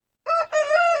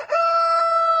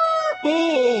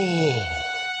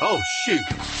Oh, shoot.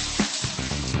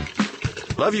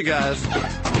 Love you guys.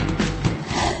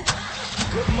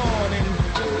 Good morning.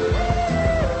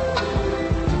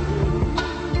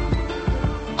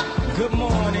 Good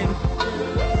morning.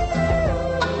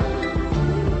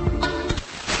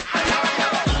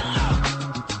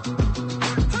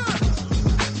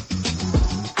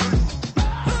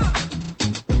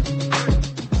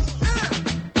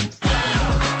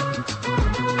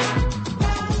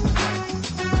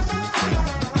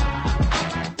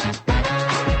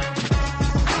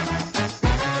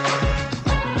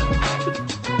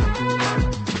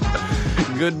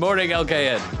 Good morning,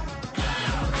 LKN.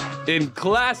 In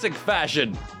classic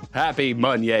fashion, happy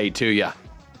Monday to ya.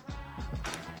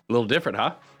 A little different,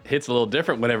 huh? Hits a little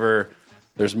different whenever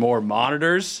there's more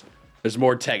monitors, there's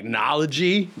more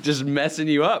technology just messing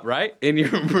you up, right? In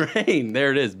your brain.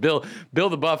 There it is. Bill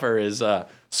the Buffer is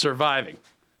surviving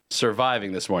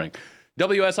this morning.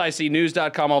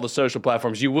 WSICnews.com, all the social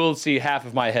platforms. You will see half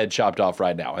of my head chopped off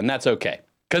right now, and that's okay,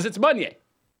 because it's Monday.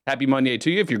 Happy Monday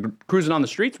to you. If you're cruising on the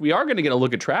streets, we are going to get a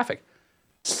look at traffic.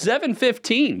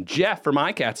 7:15, Jeff from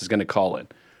iCats is going to call in.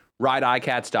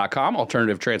 RideICats.com,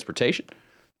 alternative transportation.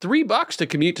 $3 to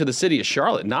commute to the city of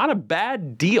Charlotte. Not a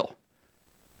bad deal.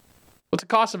 What's the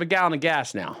cost of a gallon of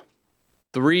gas now?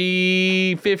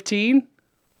 $3.15?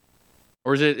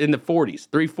 Or is it in the 40s?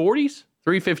 $3.40s?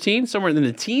 $3.15? Somewhere in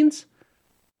the teens?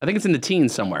 I think it's in the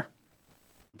teens somewhere,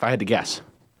 if I had to guess.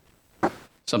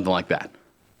 Something like that.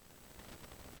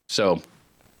 So,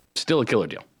 still a killer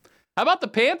deal. How about the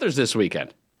Panthers this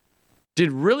weekend?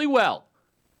 Did really well.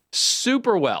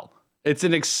 Super well. It's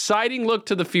an exciting look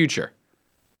to the future.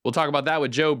 We'll talk about that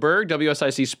with Joe Berg,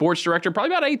 WSIC Sports Director,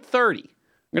 probably about 8:30. I'm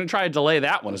going to try to delay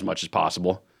that one as much as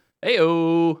possible.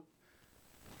 Hey-oh.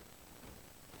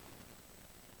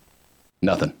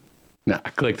 Nothing. No, I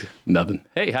clicked nothing.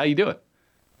 Hey, how you doing?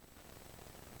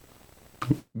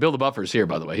 Bill the Buffer's here,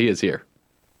 by the way. He is here.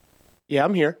 Yeah,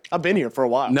 I'm here. I've been here for a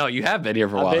while. No, you have been here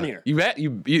for a while. I've been here.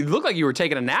 You look like you were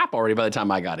taking a nap already by the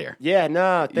time I got here. Yeah,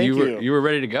 nah, thank you. You were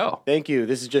ready to go. Thank you.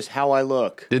 This is just how I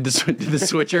look. Did the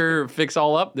switcher fix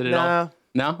all up? Did it all?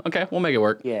 No? Okay, we'll make it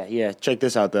work. Yeah. Check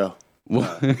this out, though.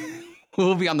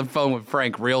 We'll be on the phone with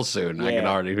Frank real soon.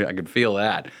 Yeah. I can feel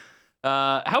that.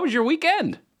 How was your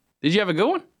weekend? Did you have a good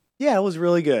one? Yeah, it was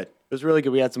really good.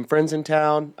 We had some friends in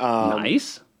town.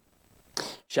 Nice.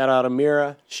 Shout out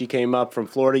Amira. She came up from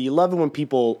Florida. You love it when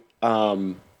people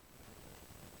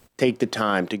take the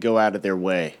time to go out of their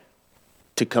way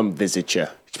to come visit you,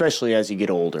 especially as you get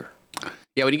older.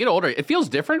 Yeah, when you get older, it feels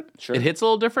different. Sure. It hits a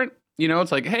little different. You know,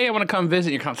 it's like, hey, I want to come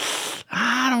visit. You're kind of,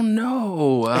 I don't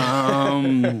know.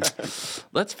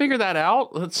 Let's figure that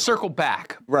out. Let's circle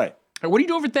back. Right. What are you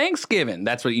doing for Thanksgiving?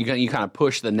 That's what you kind of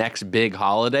push the next big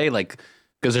holiday, like,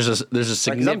 because there's a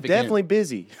significant. I'm definitely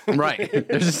busy. Right.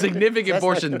 There's a significant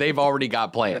portion they've already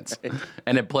got plans,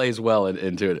 and it plays well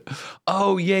into it.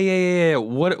 Oh yeah.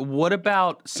 What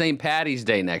about St. Patty's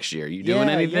Day next year? You doing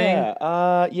anything?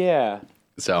 Yeah.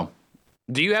 So,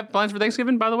 do you have plans for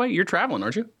Thanksgiving? By the way, you're traveling,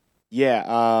 aren't you? Yeah.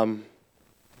 I'm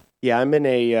in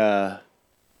a.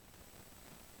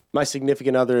 My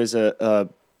significant other is a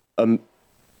what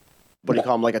do you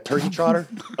call him? Like a turkey trotter?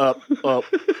 Up.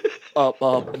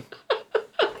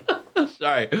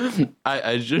 Sorry,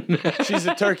 I shouldn't. She's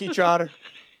a turkey trotter.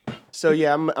 So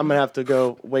yeah, I'm gonna have to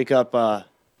go wake up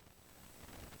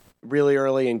really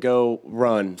early and go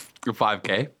run A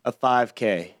 5K. a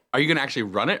 5K. Are you gonna actually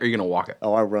run it, or are you gonna walk it?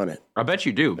 Oh, I run it. I bet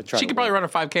you do. try She to could probably run a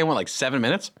 5K in like 7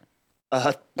 minutes.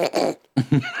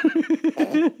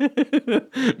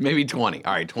 Maybe 20.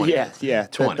 All right, 20. Yeah.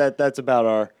 20. That's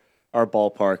about our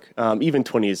ballpark. Even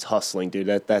 20 is hustling, dude.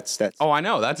 That's. Oh, I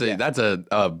know. That's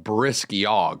a brisk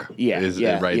jog.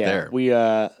 Right there. We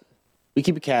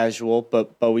keep it casual,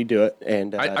 but we do it,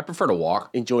 and I prefer to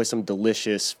walk. enjoy some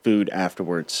delicious food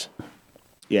afterwards.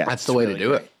 Yeah, That's the way to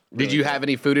do it. Did you have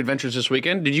any food adventures this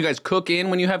weekend? Did you guys cook in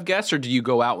when you have guests, or do you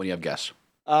go out when you have guests?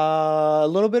 A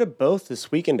little bit of both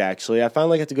this weekend, actually. I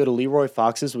finally got to go to Leroy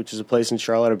Fox's, which is a place in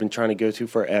Charlotte I've been trying to go to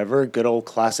forever. Good old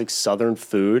classic Southern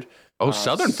food. Oh,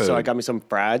 Southern food. So I got me some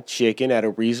fried chicken at a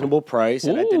reasonable price,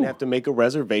 and I didn't Ooh. have to make a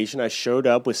reservation. I showed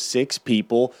up with 6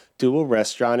 people to a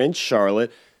restaurant in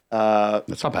Charlotte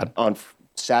That's not bad. on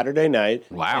Saturday night.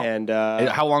 Wow. And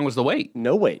How long was the wait?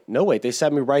 no wait. They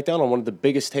sat me right down on one of the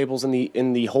biggest tables in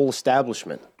the whole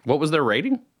establishment. What was their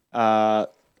rating?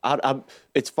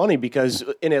 It's funny because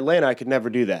in Atlanta I could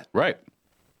never do that. Right.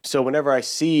 So whenever I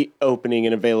see opening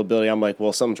and availability, I'm like,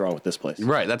 well, something's wrong with this place.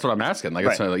 Right, that's what I'm asking. Like,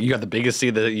 Right. it's like you got the biggest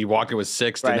seat that you walk in with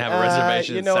 6, didn't have a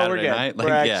reservation You know what, we're Saturday good. night. We're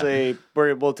actually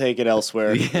we'll take it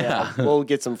elsewhere. Yeah. We'll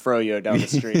get some froyo down the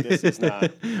street. This is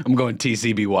not. I'm going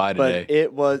TCBY today. But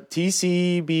it was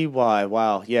TCBY.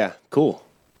 Wow. Yeah. Cool.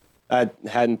 I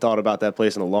hadn't thought about that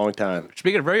place in a long time.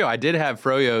 Speaking of froyo, I did have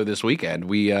froyo this weekend.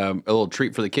 We a little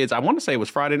treat for the kids. I want to say it was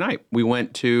Friday night. We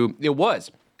went to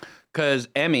because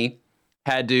Emmy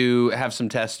had to have some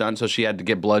tests done, so she had to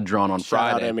get blood drawn on Shout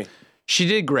out, Friday. Emmy. She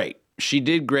did great.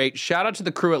 Shout out to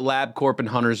the crew at LabCorp in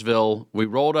Huntersville. We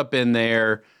rolled up in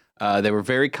there. They were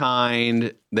very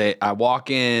kind. I walk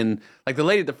in, like the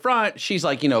lady at the front, she's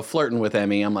like, flirting with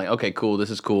Emmy. I'm like, okay, cool, this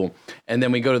is cool. And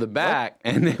then we go to the back,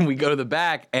 and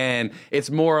it's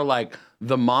more like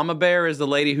the mama bear is the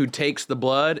lady who takes the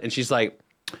blood, and she's like,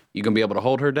 you gonna be able to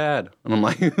hold her dad? And I'm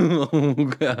like,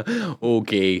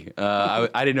 okay.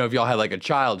 I didn't know if y'all had like a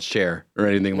child's chair or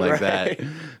anything like that.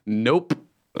 Nope.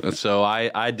 So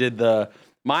I did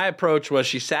my approach was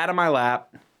she sat on my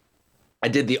lap. I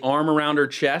did the arm around her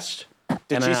chest.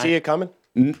 Did she see it coming?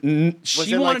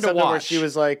 She wanted to watch. Where she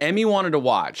was like, Emmy wanted to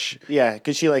watch. yeah,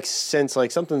 because she like sensed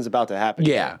like something's about to happen.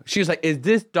 Yeah. She was like, is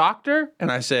this doctor?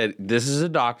 And I said, this is a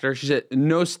doctor. She said,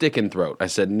 no stick in throat. I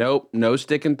said, nope, no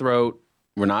stick in throat.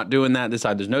 We're not doing that this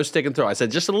side. There's no stick in throat. I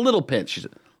said, just a little pinch. She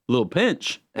said, little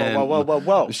pinch. And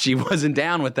Whoa. She wasn't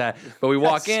down with that. But we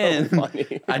walk in. So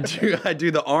funny. I do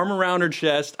the arm around her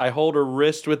chest. I hold her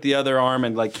wrist with the other arm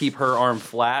and like keep her arm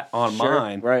flat on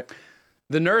mine. Right.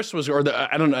 The nurse was,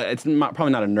 I don't know. It's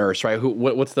probably not a nurse, right?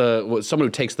 What's someone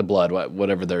who takes the blood,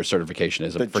 whatever their certification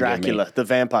is. The Dracula, the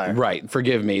vampire. Right.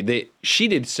 Forgive me. She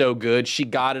did so good. She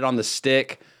got it on the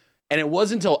stick. And it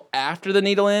wasn't until after the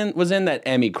needle was in that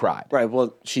Emmy cried. Right.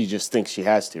 Well, she just thinks she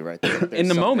has to, right? In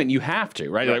the moment, you have to,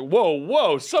 right? You're like,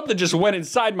 whoa, something just went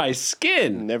inside my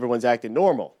skin. And everyone's acting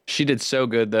normal. She did so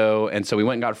good, though. And so we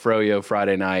went and got froyo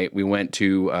Friday night. We went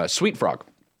to Sweet Frog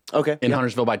Okay. in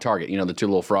Huntersville by Target. The two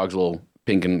little frogs, little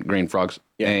pink and green frogs.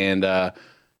 Yeah. And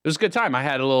it was a good time. I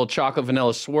had a little chocolate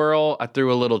vanilla swirl. I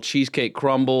threw a little cheesecake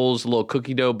crumbles, a little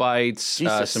cookie dough bites,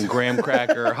 some graham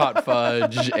cracker, hot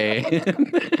fudge,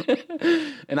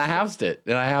 and I housed it.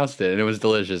 And it was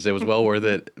delicious. It was well worth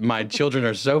it. My children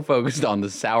are so focused on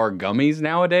the sour gummies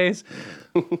nowadays.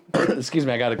 Excuse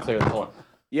me, I got to clear the floor.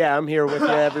 Yeah, I'm here with you,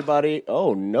 everybody.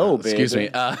 Oh no, baby. Excuse me.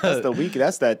 That's the week.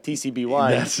 That's that TCBY.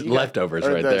 That's leftovers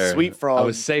right the there. Sweet Frog. I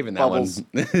was saving that bubbles.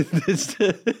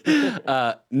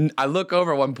 one. I look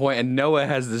over at one point and Noah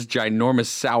has this ginormous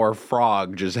sour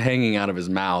frog just hanging out of his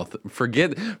mouth.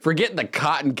 Forget the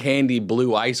cotton candy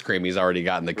blue ice cream he's already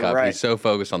got in the cup. Right. He's so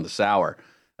focused on the sour.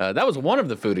 That was one of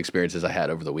the food experiences I had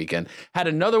over the weekend. Had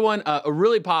another one, a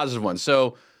really positive one.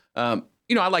 So,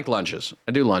 I like lunches.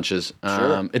 I do lunches.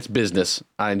 Sure. It's business.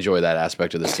 I enjoy that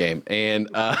aspect of this game. And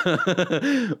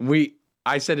I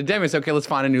said to Demi, okay, let's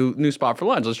find a new spot for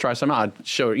lunch. Let's try something out. I'd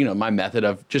show my method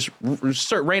of just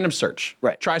random search.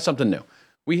 Right. Try something new.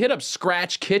 We hit up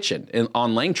Scratch Kitchen in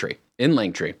Langtree.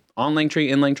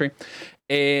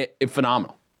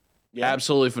 Phenomenal. Yeah.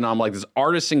 Absolutely phenomenal. Like this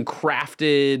artisan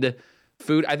crafted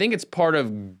food. I think it's part of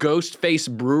Ghostface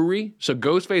Brewery. So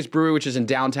Ghostface Brewery, which is in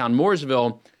downtown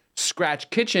Mooresville, Scratch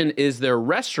Kitchen is their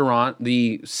restaurant,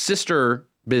 the sister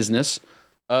business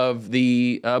of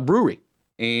the brewery.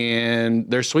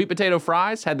 And their sweet potato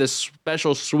fries had this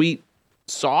special sweet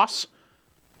sauce.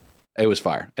 It was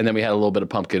fire. And then we had a little bit of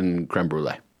pumpkin creme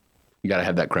brulee. You got to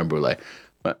have that creme brulee.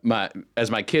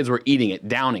 As my kids were eating it,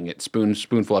 downing it,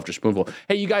 spoonful after spoonful.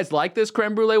 Hey, you guys like this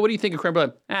creme brulee? What do you think of creme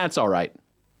brulee? It's all right.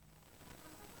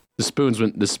 The spoons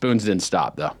didn't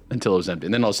stop, though, until it was empty.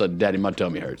 And then all of a sudden, Daddy, my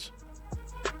tummy hurts.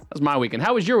 That was my weekend.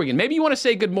 How was your weekend? Maybe you want to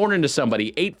say good morning to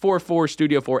somebody.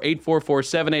 844-STUDIO-4,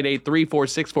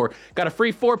 844-788-3464. Got a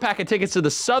free 4-pack of tickets to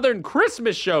the Southern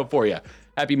Christmas Show for you.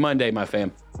 Happy Monday, my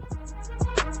fam.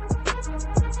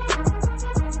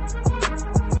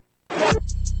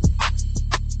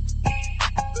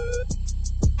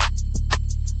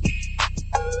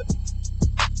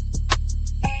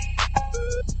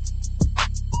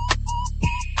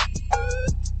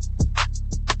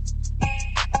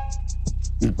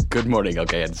 Good morning,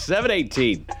 okay, at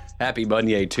 7:18. Happy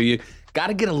Monday to you. Got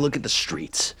to get a look at the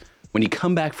streets. When you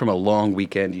come back from a long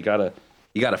weekend, you gotta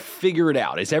figure it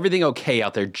out. Is everything okay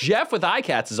out there? Jeff with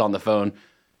iCats is on the phone.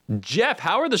 Jeff,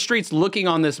 how are the streets looking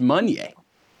on this Monday?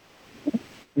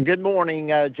 Good morning,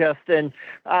 Justin.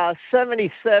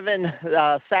 77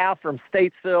 south from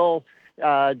Statesville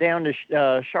down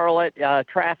to Charlotte.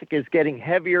 Traffic is getting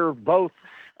heavier both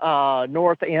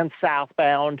north and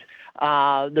southbound.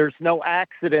 There's no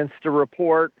accidents to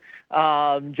report.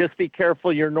 Just be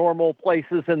careful your normal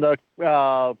places in the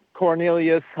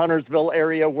Cornelius, Huntersville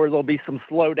area where there'll be some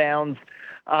slowdowns.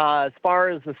 As far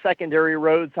as the secondary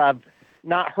roads, I've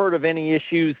not heard of any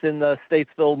issues in the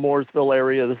Statesville, Mooresville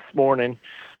area this morning.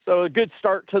 So a good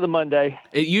start to the Monday.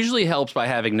 It usually helps by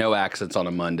having no accidents on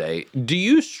a Monday. Do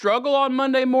you struggle on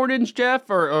Monday mornings,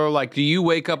 Jeff? Or like, do you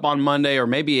wake up on Monday or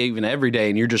maybe even every day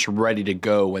and you're just ready to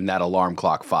go when that alarm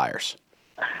clock fires?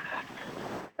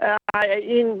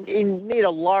 You need a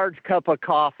large cup of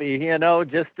coffee,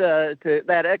 just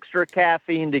that extra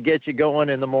caffeine to get you going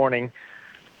in the morning.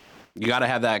 You got to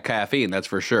have that caffeine, that's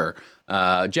for sure.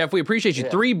 Jeff, we appreciate you.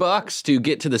 $3 to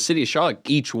get to the city of Charlotte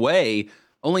each way.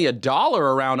 Only $1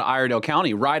 around Iredell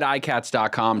County.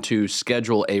 RideICats.com to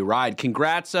schedule a ride.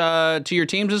 Congrats to your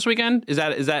teams this weekend. Is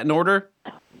that in order?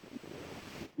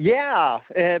 Yeah,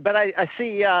 but I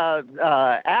see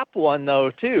App won, though,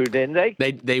 too, didn't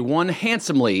they? They won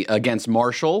handsomely against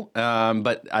Marshall,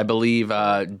 but I believe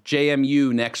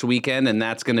JMU next weekend, and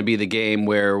that's going to be the game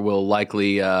where we'll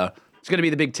likely it's going to be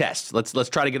the big test. Let's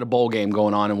try to get a bowl game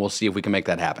going on, and we'll see if we can make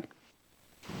that happen.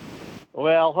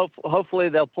 Well, hopefully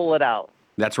they'll pull it out.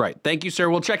 That's right. Thank you, sir.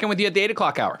 We'll check in with you at the 8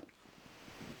 o'clock hour.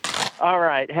 All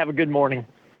right. Have a good morning.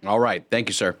 All right. Thank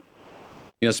you, sir.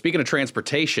 Speaking of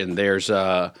transportation, there's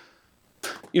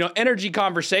energy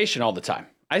conversation all the time.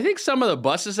 I think some of the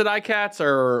buses at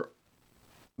iCats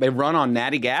they run on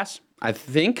natty gas, I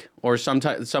think, or some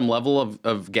level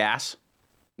of gas,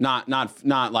 not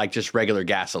like just regular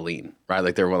gasoline, right?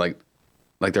 Like they're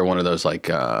one of those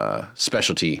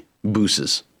specialty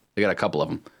booses. They got a couple of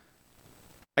them.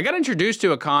 I got introduced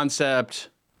to a concept,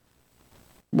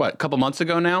 a couple months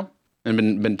ago now,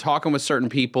 and been talking with certain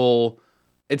people.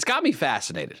 It's got me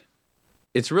fascinated.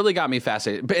 It's really got me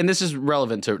fascinated. And this is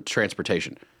relevant to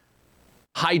transportation.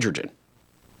 Hydrogen.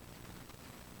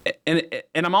 And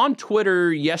I'm on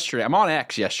Twitter yesterday. I'm on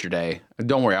X yesterday.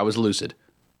 Don't worry, I was lucid.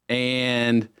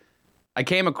 And I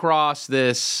came across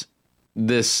this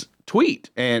tweet.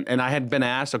 And I had been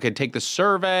asked, okay, take the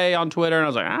survey on Twitter. And I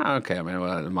was like, okay,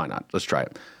 why not? Let's try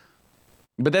it.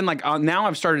 But then now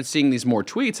I've started seeing these more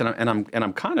tweets, and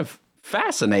I'm kind of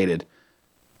fascinated.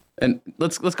 And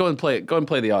let's go and play it. Go and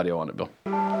play the audio on it, Bill.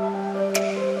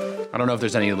 I don't know if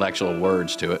there's any actual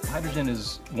words to it. Hydrogen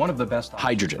is one of the best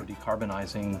options for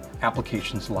decarbonizing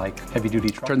applications like heavy-duty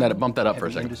trucking, bump that up for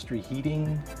a second. Industry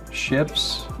heating,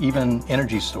 ships, even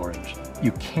energy storage.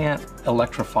 You can't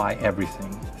electrify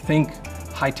everything. Think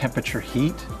high-temperature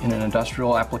heat in an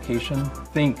industrial application.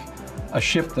 Think a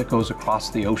ship that goes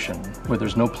across the ocean where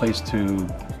there's no place to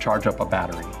charge up a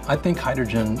battery. I think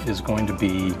hydrogen is going to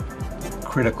be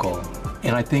critical,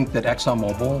 and I think that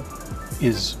ExxonMobil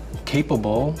is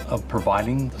capable of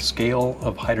providing the scale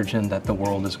of hydrogen that the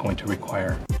world is going to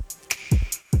require.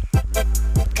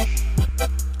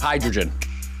 Hydrogen.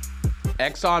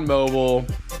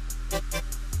 ExxonMobil.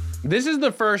 This is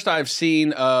the first I've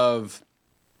seen of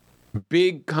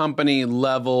big company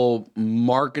level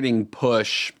marketing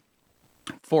push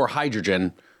for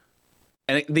hydrogen.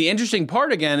 And the interesting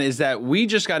part, again, is that we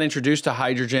just got introduced to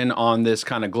hydrogen on this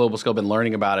kind of global scale. Been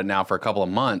learning about it now for a couple of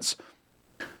months.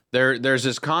 There's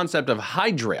this concept of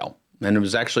hydrail, and it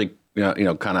was actually,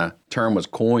 kind of term was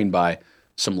coined by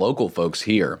some local folks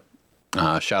here.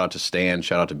 Shout out to Stan,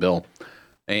 shout out to Bill,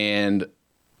 and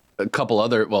a couple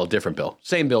other, different Bill.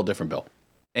 Same Bill, different Bill.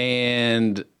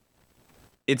 And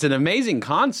it's an amazing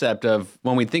concept of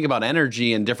when we think about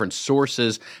energy and different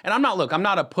sources. And I'm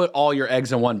not a put all your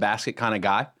eggs in one basket kind of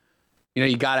guy.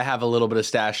 You got to have a little bit of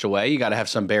stashed away. You got to have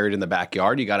some buried in the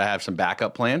backyard. You got to have some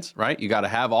backup plans, right? You got to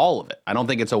have all of it. I don't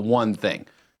think it's a one thing.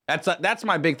 That's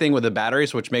my big thing with the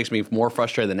batteries, which makes me more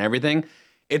frustrated than everything.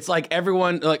 It's like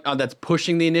everyone that's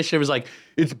pushing the initiative is like,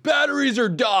 it's batteries or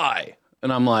die.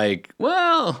 And I'm like,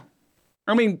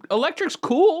 electric's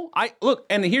cool.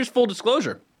 And here's full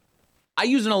disclosure. I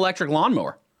use an electric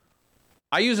lawnmower.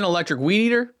 I use an electric weed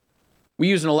eater. We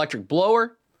use an electric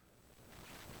blower.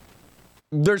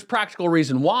 There's practical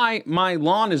reason why. My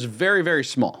lawn is very, very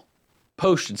small,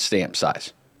 postage stamp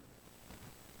size.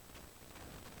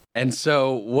 And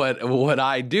so what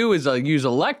I do is I use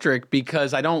electric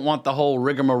because I don't want the whole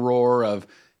rigmarole of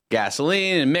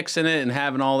gasoline and mixing it and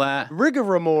having all that.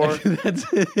 Rigmarole.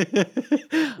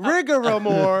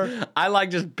 Rigmarole. I like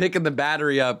just picking the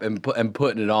battery up and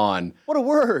putting it on. What a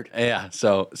word. Yeah.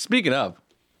 So speaking of.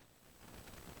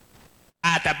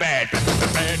 At the bed.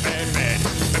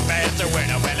 Bed's a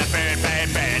winner. Well, a bed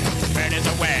is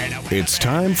a winner. It's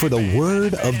time for the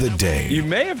word of the day. You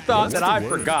may have thought that I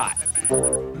forgot.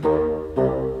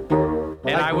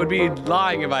 And I would be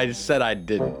lying if I said I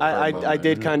didn't. for a I moment.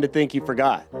 did kind of think you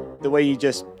forgot the way you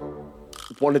just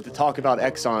wanted to talk about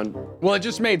Exxon. Well, it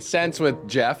just made sense with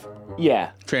Jeff.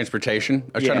 Yeah, Transportation.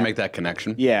 I was trying Yeah. to make that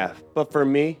connection. yeah. But for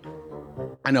me,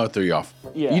 I know it threw you off.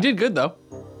 Yeah. You did good, though.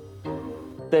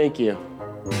 thank you.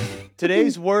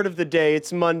 Today's word of the day,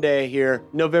 it's Monday here,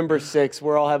 November 6th.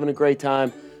 We're all having a great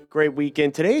time, great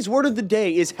weekend. Today's word of the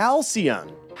day is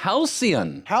halcyon.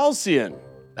 Halcyon. Halcyon.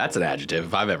 That's an adjective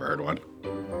if I've ever heard one.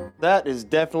 That is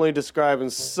definitely describing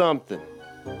something.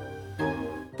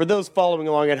 For those following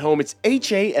along at home, it's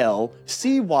Halcyon.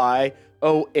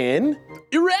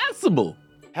 Irascible.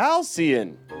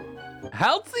 Halcyon.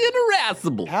 Halcyon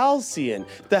irascible. Halcyon.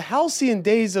 The halcyon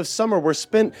days of summer were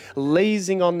spent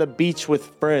lazing on the beach with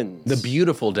friends. The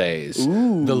beautiful days.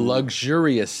 The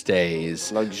luxurious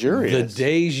days. Luxurious. The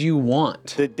days you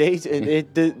want. The days, this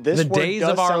The word days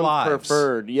does of our sound lives.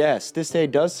 preferred. Yes, this day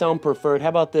does sound preferred. How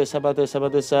about this?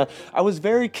 I was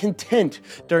very content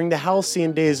during the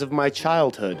halcyon days of my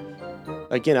childhood.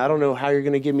 Again, I don't know how you're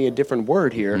going to give me a different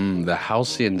word here. The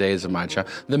halcyon days of my child.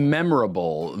 The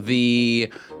memorable.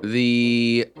 The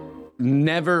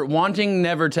never wanting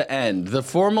never to end. The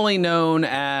formerly known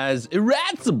as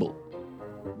irascible.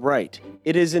 Right.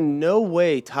 It is in no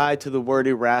way tied to the word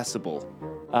irascible.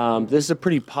 This is a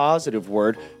pretty positive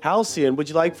word. Halcyon, would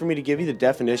you like for me to give you the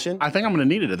definition? I think I'm going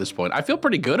to need it at this point. I feel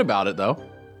pretty good about it, though.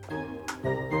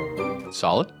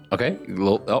 Solid. Okay.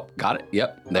 Got it.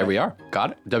 Yep. There we are.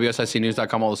 Got it.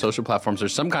 WSICnews.com, all the social platforms.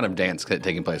 There's some kind of dance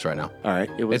taking place right now. All right.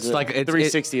 It was It's like it's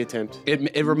 360 attempt.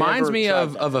 It reminds Never me tried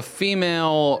of, that. of a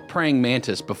female praying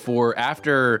mantis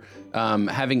after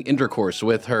having intercourse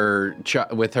with her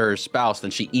spouse,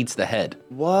 then she eats the head.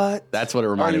 What? That's what it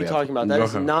What are reminded you me of. talking about? That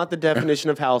is not the definition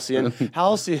of halcyon.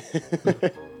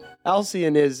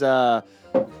 Halcyon is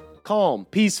calm,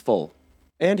 peaceful,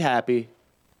 and happy,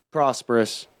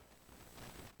 prosperous,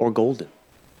 or golden.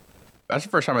 That's the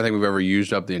first time I think we've ever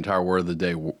used up the entire word of the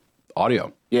day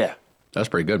audio. Yeah. That's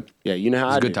pretty good. Yeah, you know how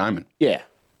It's I good do. timing. Yeah.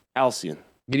 Halcyon.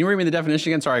 Can you read me the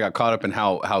definition again? Sorry, I got caught up in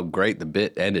how great the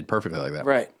bit ended perfectly like that.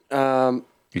 Right.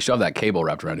 You still have that cable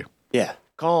wrapped around you. Yeah.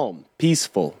 Calm,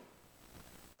 peaceful,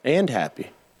 and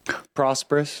happy.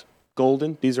 Prosperous,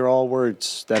 golden. These are all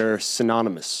words that are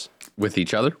synonymous With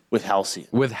each other? with halcyon.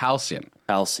 With halcyon.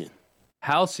 Halcyon.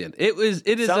 Halcyon. It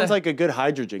is Sounds like a good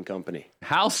hydrogen company.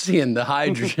 Halcyon, the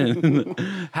hydrogen.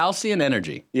 Halcyon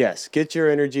energy. Yes. Get your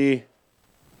energy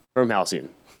from Halcyon.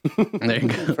 There you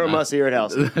go. From us here at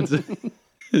Halcyon.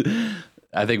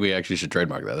 I think we actually should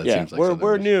trademark that. That Yeah. seems like We're something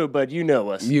we new, but you know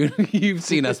us. You've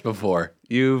seen us before.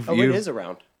 It is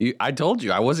around. I told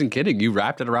you, I wasn't kidding. You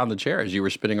wrapped it around the chair as you were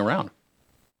spinning around.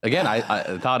 Again,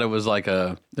 I thought it was like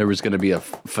there was going to be a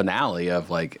finale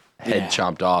of like head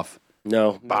chomped off.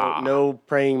 No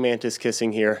praying mantis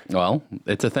kissing here. Well,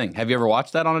 it's a thing. Have you ever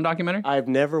watched that on a documentary? I've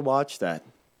never watched that.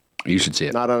 You should see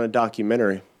it. Not on a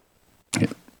documentary.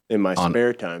 In my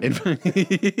spare time.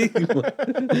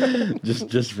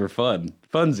 just for fun.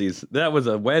 Funsies. That was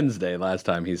a Wednesday last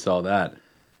time he saw that.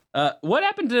 What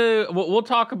happened to? We'll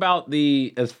talk about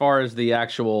as far as the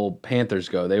actual Panthers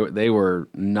go. They were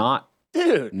not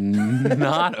Dude.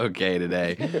 not okay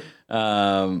today.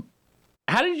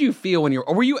 How did you feel when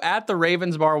were you at the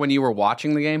Ravens bar when you were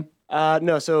watching the game?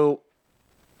 No, so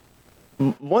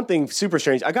one thing super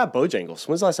strange. I got Bojangles.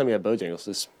 When's the last time you had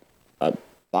Bojangles?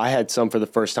 I had some for the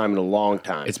first time in a long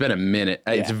time. It's been a minute.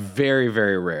 It's very,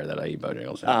 very rare that I eat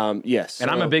Bojangles. Yes. And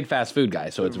I'm a big fast food guy,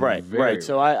 so it's Right. very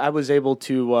So I was able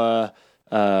to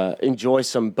enjoy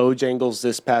some Bojangles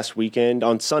this past weekend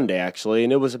on Sunday, actually.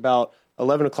 And it was about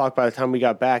 11 o'clock by the time we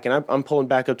got back. And I'm pulling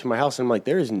back up to my house, and I'm like,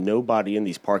 there is nobody in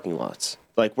these parking lots.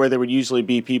 Like where there would usually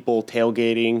be people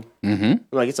tailgating. Mm-hmm. I'm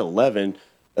like, it's 11.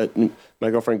 My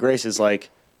girlfriend Grace is like,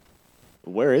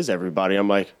 where is everybody? I'm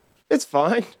like, it's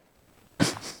fine.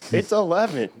 It's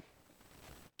 11.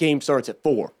 Game starts at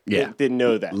 4. Yeah. Didn't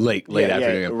know that. Late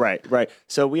afternoon. Right.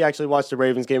 So we actually watched the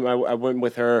Ravens game. I went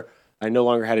with her. I no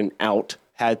longer had an out.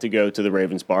 Had to go to the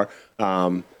Ravens bar.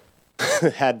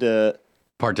 Had to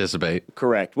participate.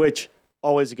 Correct. Which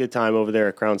always a good time over there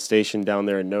at Crown Station down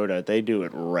there in Noda. They do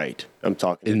it right. I'm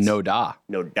talking In Noda.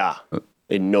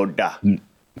 In Noda.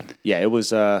 Yeah, it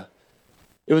was a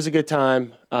good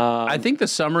time. I think the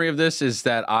summary of this is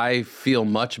that I feel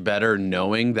much better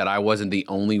knowing that I wasn't the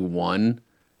only one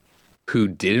who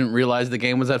didn't realize the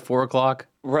game was at 4 o'clock.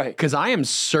 Right. Because I am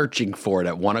searching for it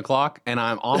at 1 o'clock, and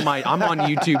I'm on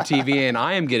YouTube TV, and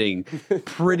I am getting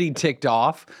pretty ticked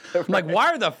off. I'm like, why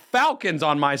are the Falcons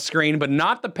on my screen, but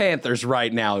not the Panthers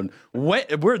right now?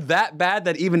 We're that bad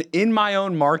that even in my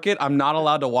own market, I'm not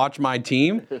allowed to watch my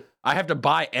team. I have to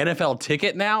buy NFL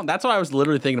ticket now. That's what I was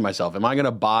literally thinking to myself. Am I going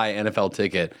to buy NFL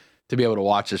ticket to be able to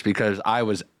watch this? Because I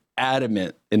was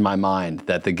adamant in my mind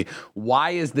that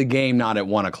why is the game not at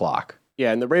 1 o'clock?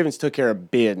 Yeah, and the Ravens took care of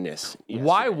business.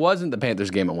 Why wasn't the Panthers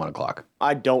game at 1 o'clock?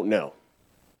 I don't know.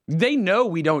 They know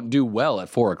we don't do well at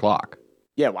 4 o'clock.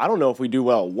 Yeah, well, I don't know if we do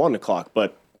well at 1 o'clock,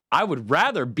 but I would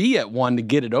rather be at 1 to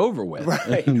get it over with.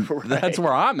 Right. That's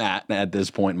where I'm at this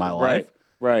point in my life.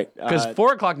 Right. Because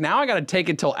 4 o'clock, now I got to take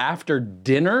it till after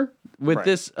dinner with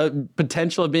this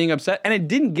potential of being upset. And it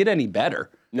didn't get any better.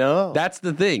 No. That's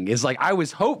the thing, is like I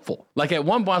was hopeful. Like at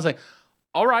one point I was like,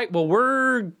 all right, well,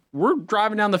 we're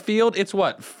driving down the field. It's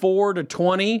what,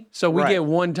 4-20? So we get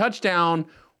one touchdown.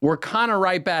 We're kind of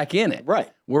right back in it. Right.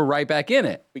 We're right back in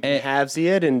it. We can halvesy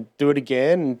it and do it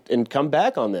again and come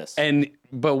back on this.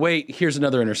 But wait, here's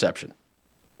another interception.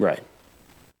 Right.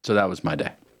 So that was my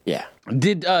day. Yeah.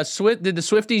 Did the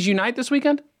Swifties unite this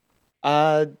weekend?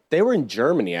 They were in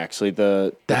Germany actually.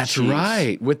 That's Chiefs.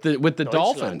 right. With the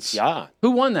Dolphins. Yeah.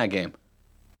 Who won that game?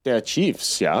 The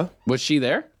Chiefs. Yeah. Was she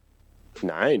there?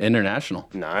 9. International.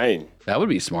 9. That would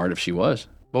be smart if she was.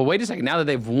 Well, wait a second. Now that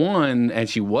they've won and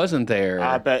she wasn't there,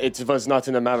 I bet it was not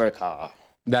in America.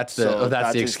 that's the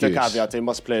that is excuse. the caveat. They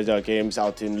must play their games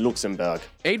out in Luxembourg.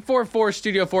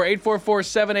 844-STUDIO-4,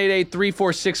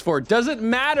 844-788-3464. Doesn't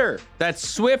matter that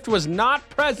Swift was not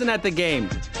present at the game.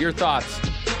 Your thoughts?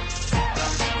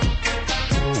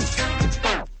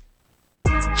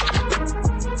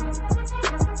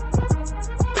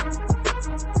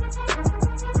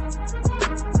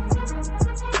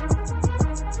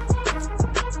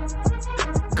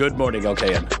 Good morning,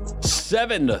 LKM.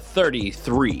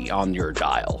 7:33 on your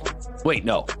dial. Wait,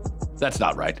 no, that's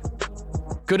not right.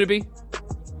 Could it be?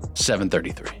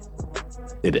 7:33.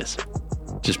 It is.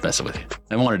 Just messing with you.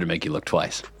 I wanted to make you look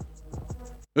twice.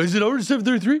 Is it over to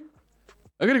 7:33?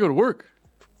 I gotta go to work.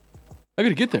 I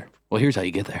gotta get there. Well, here's how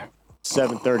you get there.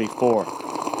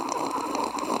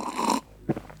 7:34.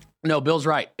 No, Bill's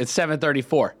right. It's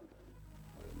 7:34.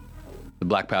 The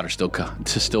black powder's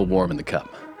still warm in the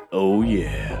cup. Oh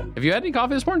yeah. Have you had any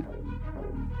coffee this morning?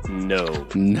 No.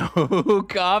 No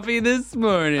coffee this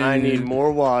morning. I need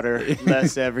more water,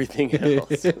 less everything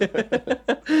else.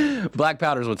 Black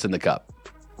powder's what's in the cup.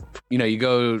 You know, you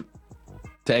go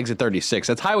to exit 36.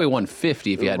 That's Highway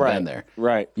 150 if you hadn't been there.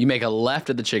 Right. You make a left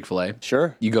at the Chick-fil-A.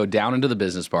 Sure. You go down into the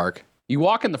business park. You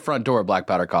walk in the front door of Black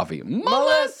Powder Coffee.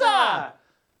 Melissa!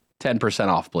 10%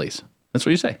 off, please. That's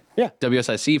what you say. Yeah.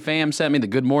 WSIC fam sent me, the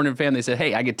Good Morning fam. They said,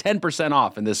 hey, I get 10%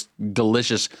 off in this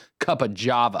delicious cup of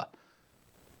Java.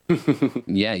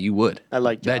 Yeah, you would. I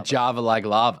like Java. That Java like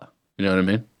lava. You know what I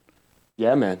mean?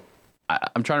 Yeah, man.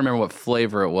 I'm trying to remember what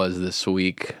flavor it was this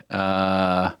week.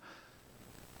 Demi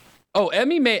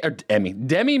made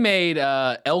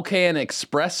LKN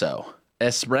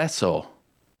Espresso.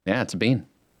 Yeah, it's a bean.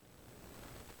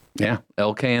 Yeah,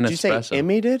 LKN Did you Espresso. say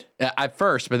Emmy did? At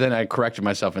first, but then I corrected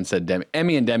myself and said Demi.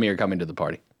 Emmy and Demi are coming to the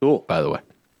party. Cool. By the way.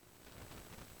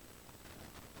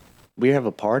 We have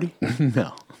a party?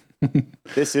 No.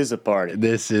 This is a party.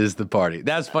 This is the party.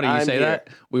 That's funny you say that.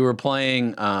 We were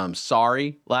playing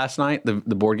Sorry last night, the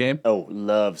board game. Oh,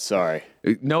 love Sorry.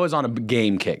 Noah's on a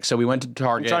game kick, so we went to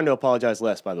Target. I'm trying to apologize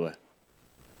less, by the way.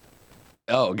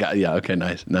 Oh, God. Yeah, okay,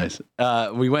 nice.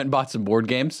 We went and bought some board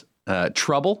games.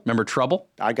 Trouble. Remember Trouble?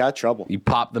 I got trouble. You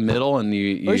pop the middle and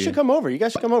you should come over. You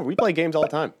guys should come over. We play games all the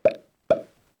time.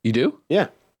 You do? Yeah.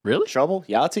 Really? Trouble,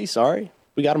 Yahtzee, Sorry.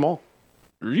 We got them all.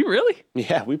 You really?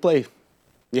 Yeah, we play.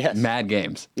 Yes. Mad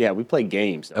games. Yeah, we play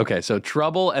games. Okay, so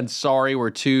Trouble and Sorry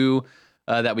were two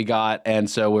that we got, and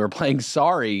so we were playing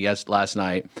Sorry last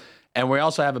night, and we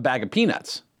also have a bag of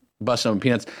peanuts, bust some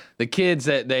peanuts. The kids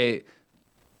that they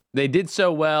did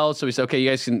so well, so we said, okay,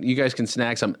 you guys can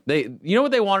snack some. You know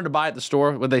what they wanted to buy at the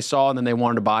store? What they saw and then they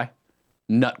wanted to buy?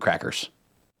 Nutcrackers.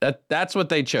 That's what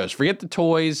they chose. Forget the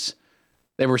toys.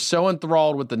 They were so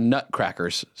enthralled with the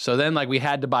nutcrackers. So then we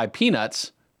had to buy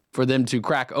peanuts for them to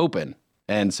crack open.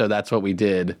 And so that's what we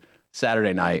did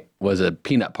Saturday night was a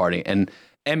peanut party. And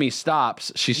Emmy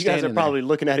stops. She's You standing guys are probably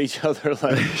looking at each other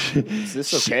like, is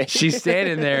this okay? She's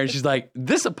standing there and she's like,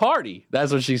 this a party.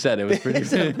 That's what she said. It was pretty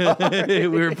We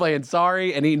were playing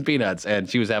Sorry and eating peanuts and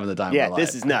she was having the time of her life.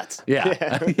 This is nuts.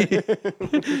 Yeah.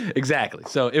 Exactly.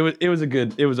 So it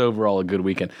was overall a good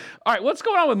weekend. All right, what's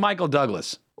going on with Michael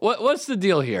Douglas? What's the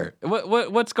deal here?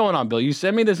 What's going on, Bill? You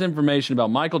sent me this information about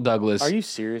Michael Douglas. Are you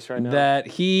serious right now? That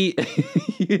he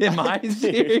am I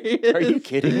serious? Are you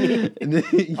kidding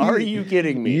me? Are you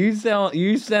kidding me?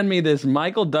 You send me this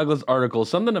Michael Douglas article,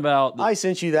 something about I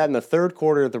sent you that in the third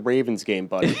quarter of the Ravens game,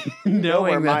 buddy. You know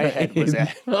where my head was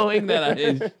at. Knowing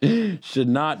that I should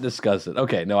not discuss it.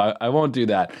 Okay, no, I won't do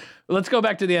that. Let's go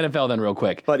back to the NFL then real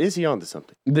quick. But is he on to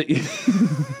something? The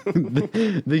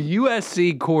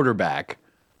USC quarterback,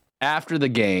 after the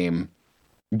game,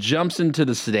 jumps into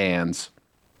the stands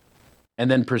and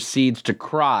then proceeds to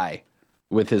cry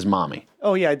with his mommy.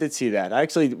 Oh, yeah, I did see that. I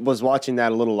actually was watching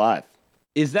that a little live.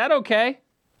 Is that okay?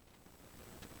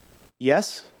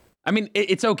 Yes? I mean,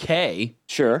 it's okay.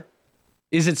 Sure.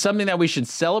 Is it something that we should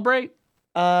celebrate?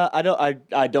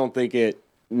 I don't think it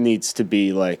needs to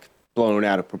be, like, blown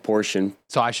out of proportion.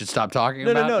 So I should stop talking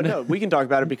about it? No. We can talk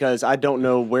about it because I don't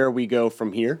know where we go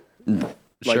from here.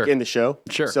 Sure. In the show.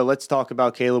 Sure. So let's talk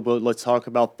about Caleb. Let's talk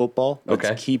about football. Let's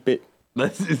Okay. keep it.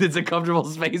 It's a comfortable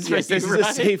space for Yes, you, this is right?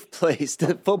 a safe place.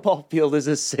 The football field is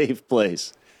a safe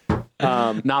place.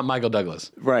 Not Michael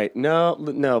Douglas. Right.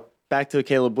 No. Back to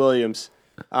Caleb Williams.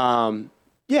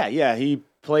 Yeah. He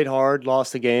played hard,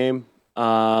 lost the game.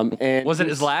 And Was it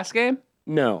his last game?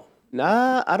 No.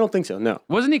 Nah, I don't think so. No.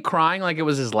 Wasn't he crying like it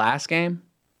was his last game?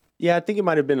 Yeah, I think it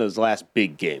might have been his last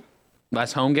big game.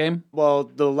 Last home game? Well,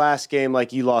 the last game,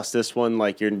 like you lost this one,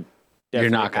 like you're definitely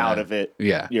not gonna- out of it.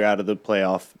 Yeah. You're out of the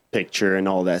playoff picture and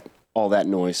all that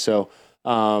noise. So,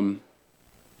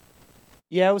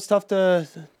 yeah, it was tough to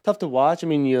watch. I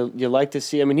mean, you like to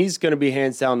see. I mean, he's going to be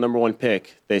hands down number one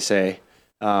pick. They say.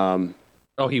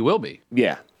 Oh, he will be.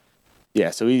 Yeah.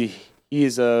 So he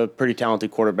is a pretty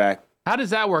talented quarterback. How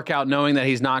does that work out, knowing that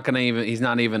he's not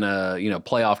even a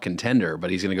playoff contender, but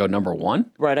he's going to go number one?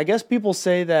 Right. I guess people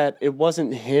say that it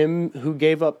wasn't him who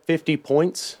gave up 50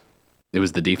 points. It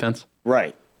was the defense.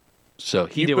 Right. So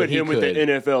he You did put what he him could. with the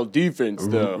NFL defense,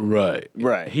 though.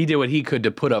 Right. He did what he could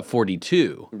to put up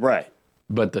 42, Right.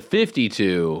 but the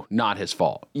 52, not his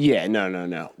fault. Yeah.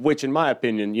 No. Which, in my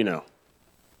opinion,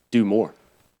 do more.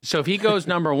 So if he goes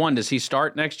number one, does he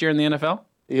start next year in the NFL?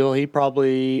 He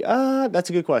probably. That's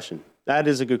a good question. That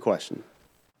is a good question.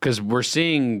 Because we're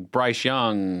seeing Bryce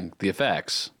Young, the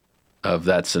effects of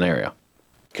that scenario.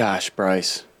 Gosh,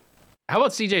 Bryce. How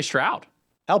about C.J. Stroud?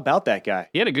 How about that guy?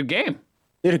 He had a good game.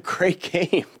 He had a great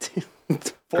game.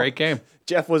 Great game.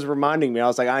 Jeff was reminding me. I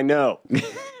was like, I know.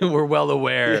 We're well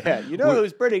aware. Yeah,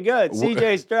 who's pretty good?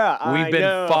 C.J. Stroud. We've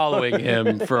been following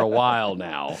him for a while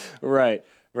now. Right.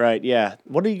 Yeah.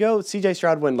 What did he go? C.J.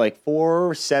 Stroud went like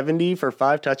 470 for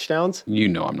 5 touchdowns. You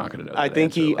know I'm not going to know that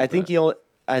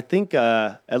I think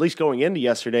at least going into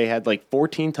yesterday had like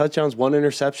 14 touchdowns, 1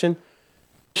 interception.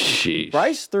 Sheesh.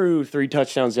 Bryce threw 3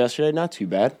 touchdowns yesterday. Not too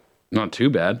bad. Not too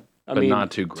bad, I but mean,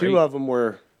 not too great. 2 of them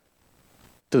were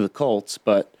to the Colts,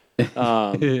 but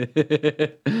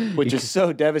which is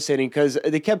so devastating because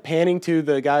they kept panning to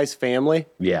the guy's family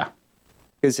Yeah.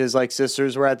 because his like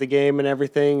sisters were at the game and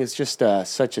everything. It's just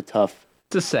such a tough.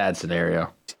 It's a sad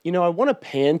scenario. I want to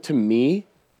pan to me,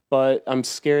 but I'm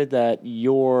scared that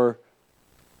your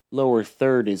lower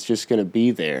third is just going to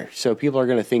be there. So people are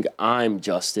going to think I'm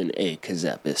Justin A.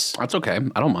 Kazepis. That's okay.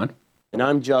 I don't mind. And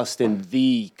I'm Justin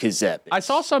the Kazepis. I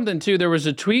saw something too. There was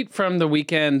a tweet from the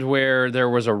weekend where there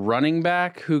was a running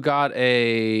back who got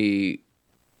a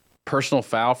personal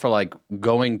foul for like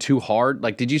going too hard.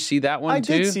 Like, did you see that one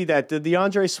too? I did see that. The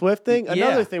DeAndre Swift thing.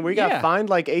 Another thing where he got fined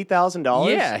like $8,000.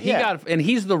 Yeah, he got, and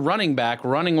he's the running back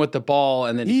running with the ball,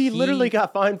 and then He literally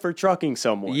got fined for trucking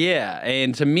someone. Yeah,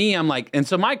 and to me, I'm like, and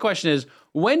so my question is,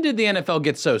 when did the NFL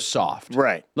get so soft?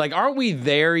 Right. Like, aren't we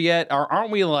there yet? Or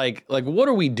aren't we like what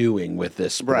are we doing with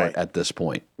this sport Right. at this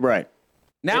point? Right.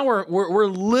 Now we're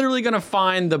literally going to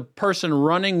find the person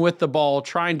running with the ball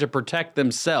trying to protect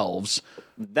themselves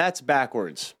That's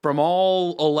backwards. from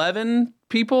all 11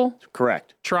 people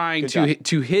Correct. trying Good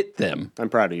to hit them. I'm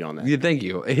proud of you on that. Yeah, thank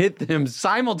you. Hit them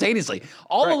simultaneously.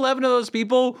 All Right. 11 of those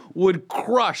people would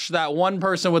crush that one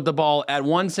person with the ball at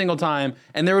one single time,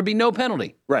 and there would be no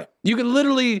penalty. Right. You could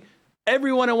literally,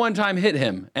 everyone at one time hit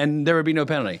him, and there would be no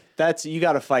penalty. You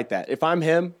got to fight that. If I'm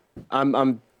him,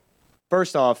 I'm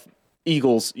first off,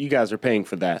 Eagles, you guys are paying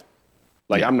for that.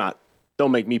 Like, Yeah. I'm not.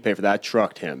 Don't make me pay for that. I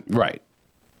trucked him. Right.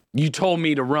 You told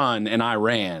me to run, and I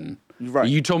ran. Right.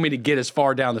 You told me to get as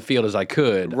far down the field as I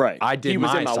could. Right. I did He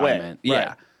was my in my way. assignment. Yeah.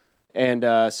 Right.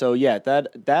 And so, yeah,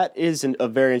 that is a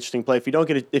very interesting play.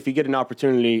 If you get an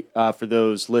opportunity for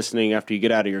those listening after you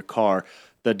get out of your car,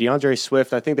 the DeAndre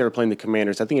Swift, I think they were playing the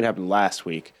Commanders. I think it happened last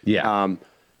week. Yeah.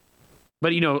 But,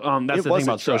 that's It the was thing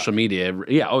a about social truck. media.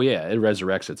 Yeah. Oh, yeah. It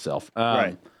resurrects itself.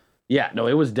 Right. Yeah, no,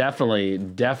 it was definitely a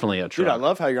truck. Dude, I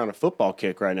love how you're on a football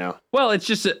kick right now. Well, it's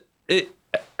just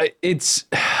it's.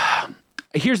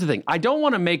 Here's the thing. I don't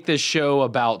want to make this show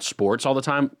about sports all the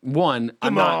time. One,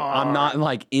 I'm not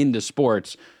like into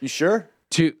sports. You sure?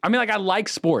 I mean, like, I like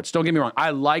sports. Don't get me wrong.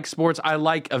 I like sports. I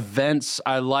like events.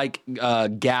 I like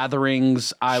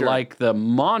gatherings. I like the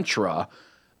mantra.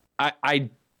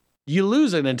 You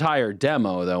lose an entire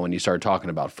demo, though, when you start talking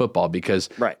about football, because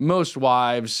most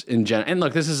wives in general, and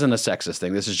look, this isn't a sexist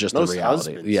thing. This is just the reality.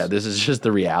 Husbands. Yeah, this is just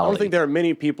the reality. I don't think there are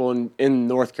many people in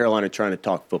North Carolina trying to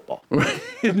talk football.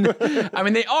 I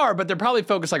mean, they are, but they're probably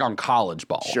focused like on college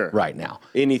ball right now.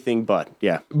 Anything but,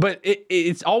 yeah. But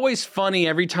it's always funny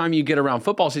every time you get around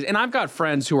football season. And I've got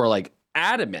friends who are like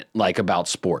adamant like about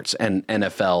sports and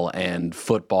NFL and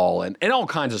football and all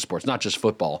kinds of sports, not just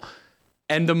football.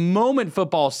 And the moment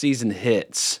football season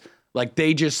hits, like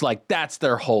they just like that's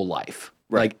their whole life.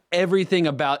 Like everything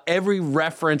about every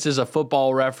reference is a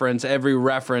football reference. Every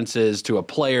reference is to a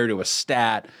player, to a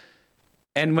stat.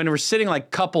 And when we're sitting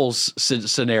like couples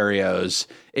scenarios,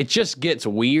 it just gets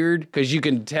weird because you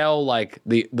can tell like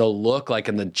the look, like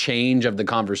in the change of the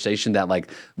conversation that like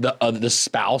the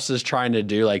spouse is trying to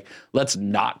do. Like, let's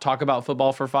not talk about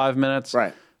football for 5 minutes.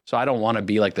 Right. So I don't want to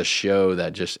be like the show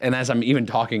that just, and as I'm even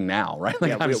talking now, right?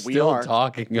 Like I'm still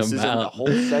talking this about the whole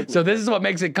segment. So this is what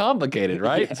makes it complicated,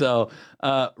 right? So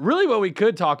really what we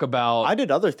could talk about. I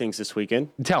did other things this weekend.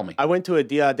 Tell me. I went to a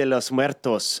Dia de los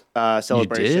Muertos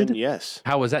celebration. You did? Yes.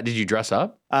 How was that? Did you dress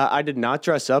up? I did not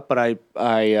dress up, but I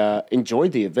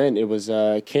enjoyed the event. It was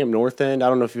Camp North End. I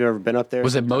don't know if you've ever been up there.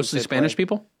 Was it mostly Spanish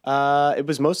people? It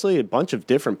was mostly a bunch of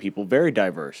different people, very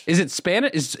diverse. Is it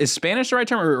Spanish? Is Spanish the right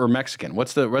term or Mexican?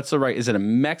 What's the right? Is it a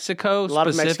Mexico a lot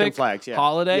of Mexican specific flags, yeah.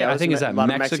 holiday? Yeah, I think is that a lot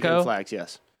Mexico? of Mexican flags,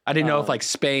 yes. I didn't know if like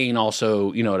Spain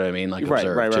also, you know what I mean, like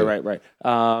observed too. Right.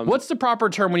 What's the proper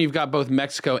term when you've got both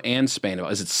Mexico and Spain?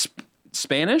 Is it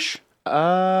Spanish?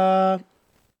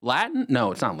 Latin?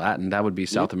 No, it's not Latin. That would be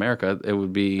South America. It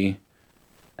would be,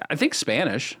 I think,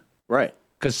 Spanish. Right.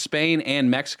 Because Spain and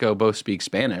Mexico both speak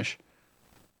Spanish.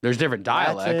 There's different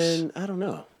dialects. Latin, I don't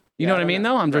know. You know what I mean,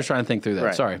 though? I'm just trying to think through that.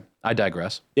 Right. Sorry. I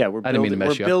digress. Yeah, I didn't mean to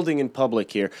mess you up. building in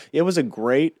public here. It was a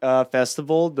great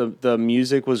festival. The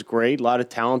music was great. A lot of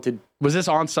talented. Was this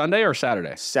on Sunday or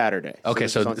Saturday? Saturday. Okay,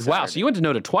 so wow. So you went to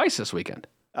NOTA twice this weekend.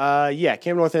 Yeah,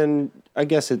 Camp North End. I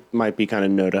guess it might be kind of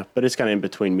NOTA, but it's kind of in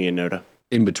between me and NOTA.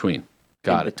 In between.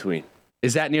 Got it. Between.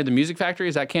 Is that near the Music Factory?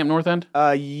 Is that Camp North End?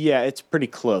 Yeah, it's pretty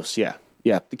close. Yeah.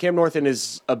 The Camp North End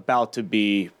is about to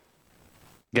be.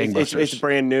 Gangbusters. It's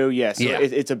brand new, yes. So Yeah.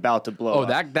 it's about to blow. Oh, up.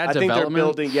 that I think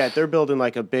development? they're building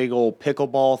like a big old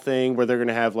pickleball thing where they're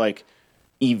gonna have like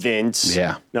events.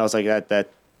 Yeah. No, it's like that.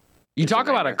 You talk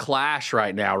about a clash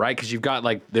right now, right? Because you've got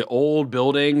like the old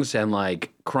buildings and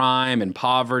like crime and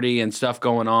poverty and stuff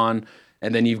going on.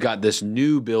 And then you've got this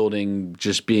new building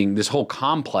just being this whole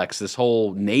complex, this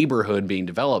whole neighborhood being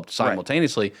developed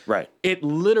simultaneously. Right. It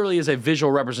literally is a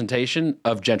visual representation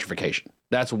of gentrification.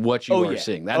 That's what you are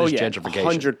seeing. That is gentrification.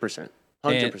 100%.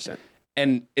 100%.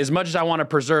 And as much as I want to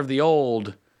preserve the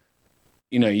old,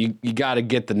 you know, you got to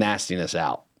get the nastiness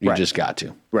out. You just got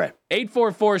to. Right.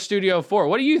 844 Studio 4.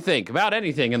 What do you think about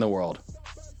anything in the world?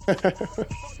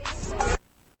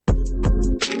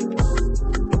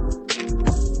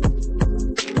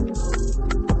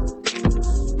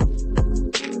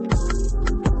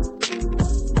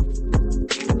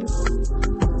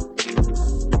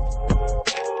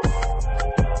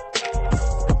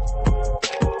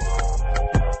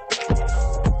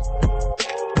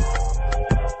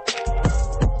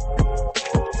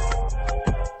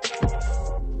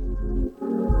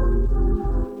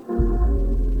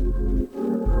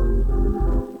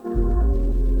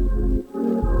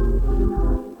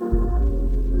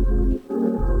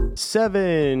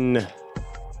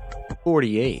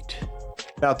 $7:48.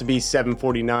 About to be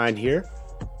 7:49 here.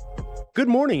 Good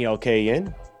morning,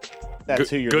 LKN. That's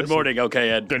who you're Good listening. morning,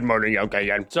 LKN. Good morning,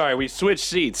 LKN. Sorry, we switched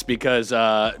seats because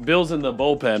Bill's in the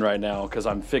bullpen right now because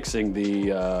I'm fixing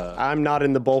the... I'm not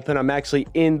in the bullpen. I'm actually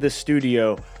in the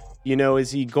studio. You know, is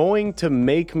he going to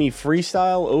make me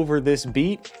freestyle over this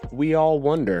beat? We all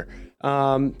wonder.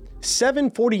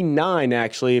 7:49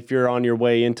 actually, if you're on your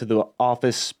way into the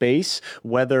office space.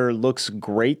 Weather looks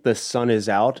great. The sun is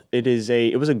out. It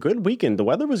was a good weekend. The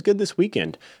weather was good this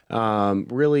weekend.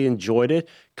 Really enjoyed it.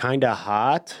 Kind of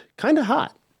hot.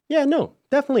 Yeah, no,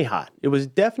 definitely hot. It was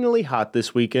definitely hot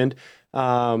this weekend.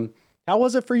 How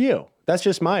was it for you? That's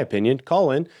just my opinion. Call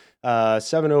in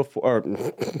 704 or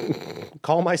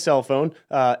call my cell phone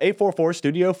 844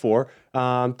 Studio 4.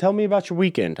 Tell me about your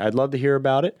weekend. I'd love to hear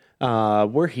about it.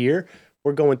 We're here.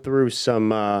 We're going through some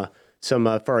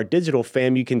for our digital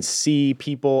fam, you can see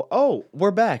people. Oh,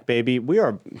 we're back, baby.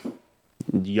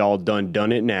 Y'all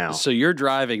done it now. So you're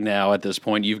driving now at this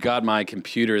point. You've got my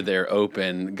computer there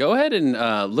open. Go ahead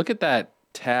and look at that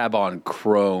tab on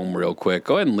Chrome real quick.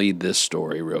 Go ahead and lead this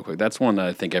story real quick. That's one that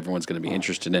I think everyone's going to be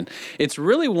interested in. It's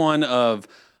really one of...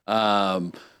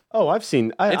 I've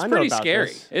seen... it's I know pretty about scary.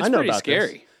 this. It's I know pretty about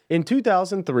scary. This. In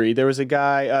 2003, there was a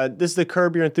guy... this is the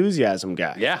Curb Your Enthusiasm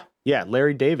guy. Yeah. Yeah,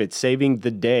 Larry David saving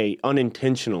the day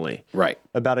unintentionally. Right.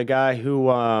 About a guy who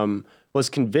was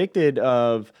convicted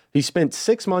of... He spent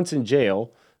 6 months in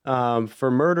jail for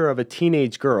murder of a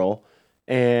teenage girl,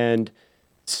 and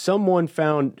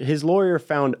his lawyer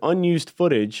found unused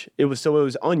footage. It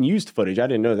was unused footage. I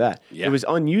didn't know that. Yeah. It was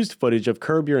unused footage of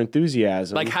Curb Your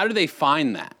Enthusiasm. Like, how do they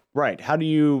find that? Right. How do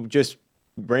you just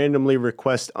randomly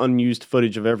request unused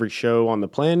footage of every show on the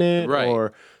planet? Right.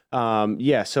 Or,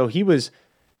 so he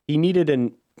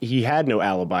had no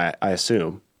alibi, I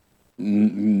assume.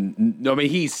 No, I mean,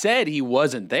 he said he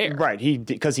wasn't there. Right.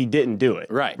 Because he didn't do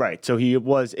it. Right. Right. So he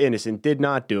was innocent, did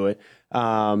not do it.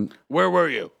 Where were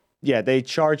you? Yeah, they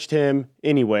charged him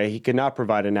anyway. He could not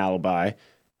provide an alibi.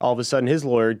 All of a sudden, his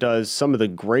lawyer does some of the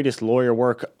greatest lawyer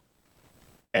work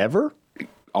ever.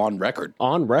 On record.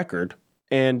 On record.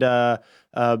 And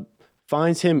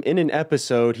finds him in an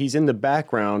episode. He's in the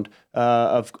background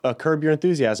of a Curb Your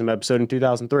Enthusiasm episode in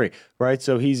 2003, right?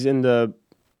 So he's in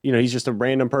he's just a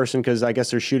random person because I guess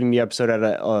they're shooting the episode at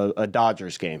a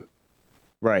Dodgers game.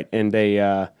 Right. And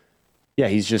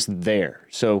he's just there.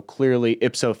 So clearly,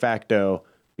 ipso facto,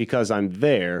 because I'm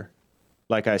there,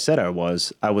 like I said I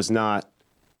was not.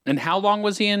 And how long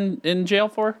was he in jail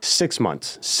for? 6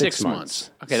 months. 6 months.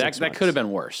 Okay, that could have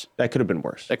been worse. That could have been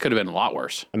worse. That could have been a lot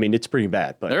worse. I mean, it's pretty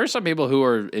bad. But there are some people who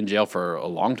are in jail for a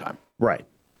long time. Right.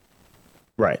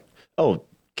 Oh,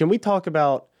 can we talk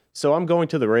about... So I'm going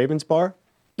to the Ravens bar.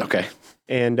 Okay.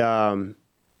 And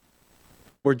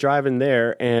we're driving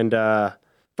there, and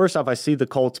first off, I see the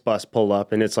Colts bus pull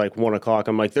up, and it's like 1 o'clock.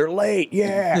 I'm like, they're late.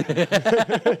 Yeah.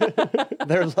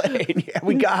 They're late. Yeah,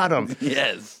 we got them.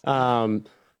 Yes.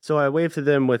 So I wave to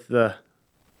them with the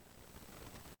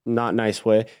not nice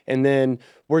way. And then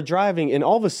we're driving, and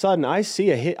all of a sudden, I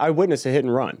witness a hit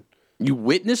and run. You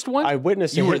witnessed one? I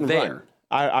witnessed a hit and run.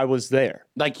 I was there.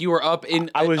 Like you were up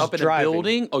in I was up in driving. a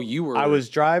building? Oh, you were... I was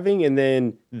driving, and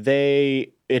then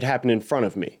it happened in front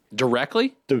of me.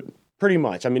 Directly? Pretty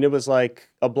much. I mean, it was like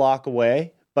a block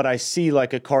away, but I see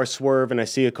like a car swerve, and I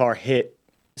see a car hit,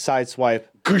 sideswipe,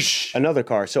 another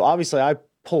car. So obviously I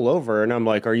pull over, and I'm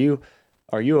like, are you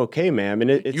okay, ma'am? And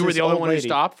you were the only one who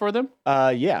stopped for them?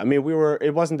 Yeah. I mean,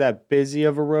 it wasn't that busy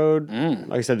of a road.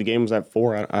 Like I said, the game was at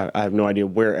 4. I have no idea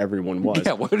where everyone was.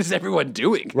 Yeah, what is everyone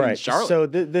doing in Charlotte? So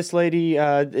this lady,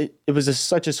 it was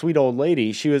such a sweet old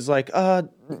lady. She was like,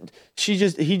 he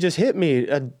just hit me.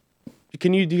 Do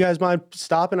you guys mind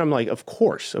stopping? I'm like, of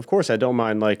course I don't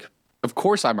mind. Like, of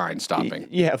course I mind stopping.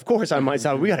 Yeah, of course I might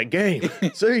stop. We got a game.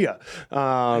 See ya.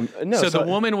 No. So the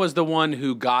woman was the one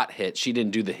who got hit. She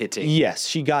didn't do the hitting. Yes,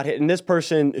 she got hit. And this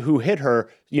person who hit her,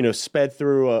 sped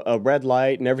through a red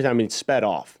light and every time he sped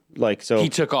off. Like, so he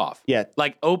took off. Yeah.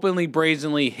 Like openly,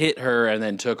 brazenly hit her and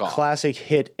then took off. Classic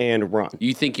hit and run.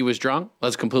 You think he was drunk?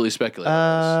 Let's completely speculate.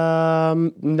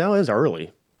 No, it was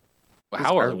early.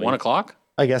 How early? 1 o'clock?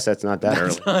 I guess that's not that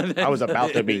early. I was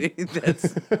about to be.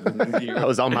 I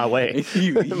was on my way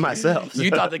myself.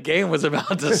 You thought the game was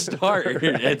about to start.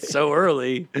 It's so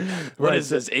early. What is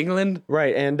this, England?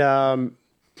 Right, and or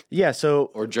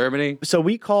Germany. So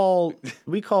we call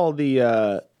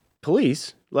the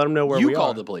police. Let them know where we are. You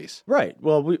called the police, right?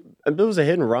 Well, it was a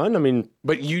hit and run. I mean,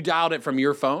 but you dialed it from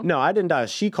your phone. No, I didn't dial.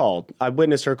 She called. I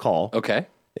witnessed her call. Okay,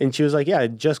 and she was like, "Yeah, I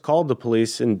just called the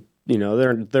police, and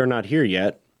they're not here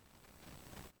yet."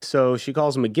 So she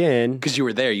calls them again. Because you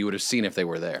were there. You would have seen if they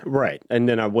were there. Right. And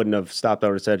then I wouldn't have stopped. I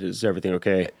would have said, is everything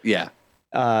okay? Yeah.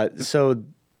 So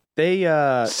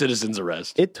they... citizen's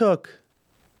arrest. It took...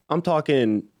 I'm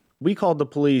talking... We called the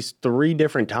police 3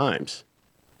 different times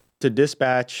to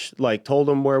dispatch, like told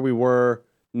them where we were.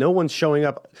 No one's showing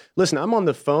up. Listen, I'm on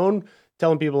the phone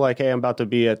telling people like, hey, I'm about to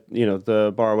be at,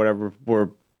 the bar or whatever. Were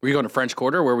you going to French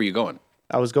Quarter? Or where were you going?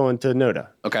 I was going to Noda.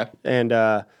 Okay.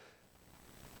 And...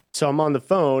 So I'm on the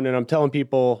phone and I'm telling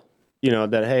people,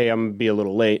 that, hey, I'm going to be a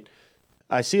little late.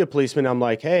 I see a policeman. I'm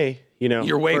like, hey,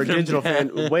 you're waving for a digital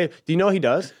fan, wave. Do you know what he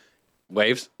does?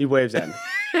 Waves? He waves at me.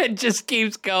 It just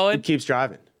keeps going. He keeps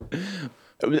driving.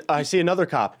 I see another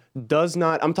cop. Does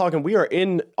not. I'm talking, we are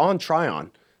on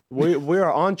Tryon. We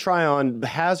are on Tryon,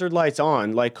 hazard lights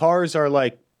on. Like cars are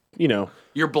like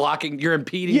You're blocking. You're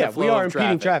impeding. Yeah, the flow we are of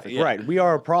impeding traffic. Yeah. Right. We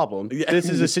are a problem. This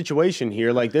is a situation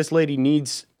here. Like, this lady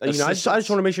needs, I just want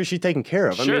to make sure she's taken care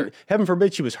of. I Sure. mean, heaven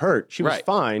forbid she was hurt. She was Right.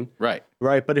 fine. Right.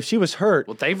 Right. But if she was hurt,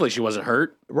 Well, thankfully she wasn't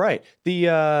hurt. right.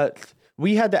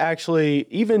 We had to actually,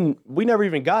 we never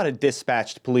even got a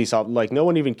dispatched police officer. Like, no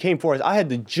one even came for us. I had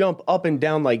to jump up and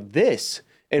down like this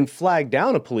and flag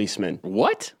down a policeman.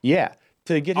 What? Yeah.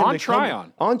 To get him On to come.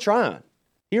 Tryon? On Tryon.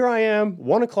 Here I am,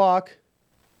 1 o'clock.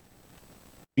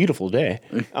 Beautiful day.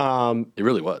 It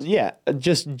really was. Yeah,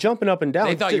 just jumping up and down.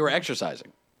 They thought you were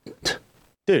exercising.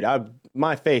 Dude,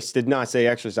 my face did not say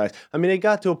exercise. I mean, it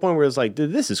got to a point where it was like,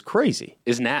 dude, this is crazy.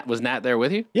 Was Nat there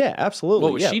with you? Yeah, absolutely.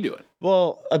 What was yeah. she doing?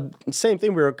 Well, same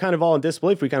thing. We were kind of all in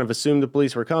disbelief. We kind of assumed the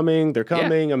police were coming. They're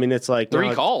coming. I mean, it's like 3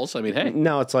 now calls. I mean, hey.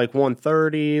 Now it's like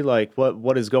 1:30. Like,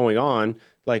 what is going on?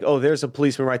 Like, oh, there's a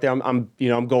policeman right there. I'm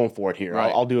going for it here.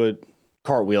 Right. I'll do a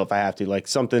cartwheel if I have to. Like,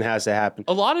 something has to happen.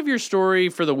 A lot of your story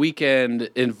for the weekend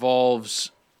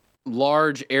involves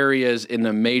large areas in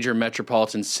a major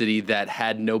metropolitan city that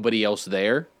had nobody else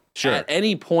there. Sure. At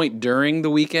any point during the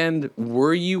weekend,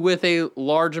 were you with a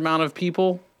large amount of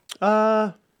people?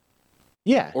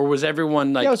 Yeah. Or was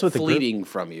everyone like I was with the group. fleeting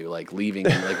from you, like leaving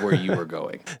like where you were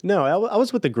going? No, I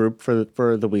was with the group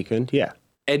for the weekend. Yeah.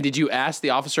 And did you ask the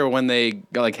officer when they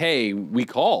go like, hey, we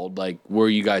called, like, where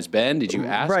you guys been? Did you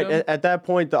ask Right. him? At that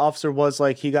point, the officer was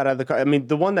like, he got out of the car. I mean,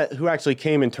 the one who actually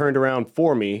came and turned around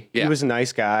for me, Yeah. he was a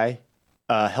nice guy,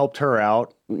 helped her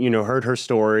out, heard her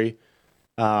story.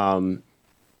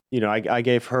 I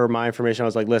gave her my information. I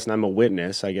was like, listen, I'm a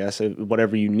witness, I guess.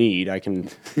 Whatever you need, I can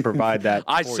provide that.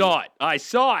 I for saw you. it. I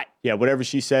saw it. Yeah, whatever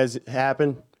she says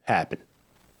happened.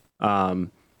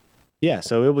 Yeah,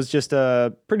 so it was just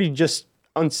pretty just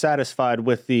unsatisfied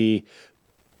with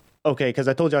because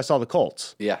I told you I saw the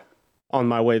Colts Yeah. on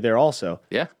my way there also.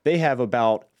 Yeah. They have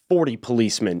about 40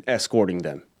 policemen escorting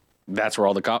them. That's where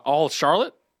all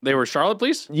Charlotte? They were Charlotte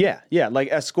police? Yeah, like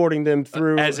escorting them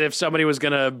through. As if somebody was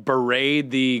going to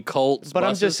berate the Colts But I'm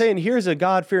buses? just saying, here's a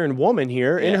God-fearing woman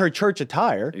here in Yeah. her church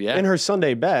attire, Yeah. in her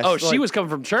Sunday best. Oh, she was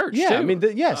coming from church, Yeah, too.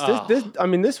 I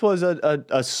mean, this was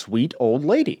a sweet old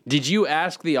lady. Did you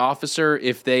ask the officer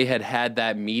if they had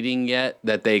that meeting yet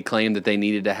that they claimed that they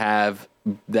needed to have,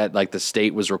 that like the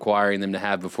state was requiring them to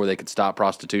have before they could stop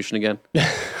prostitution again?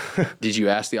 Did you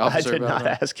ask the I officer did about not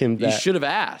that? ask him that. You should have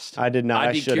asked. I did not. I'd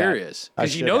I be should have. curious I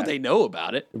because you should know have. they know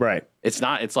about it. Right. It's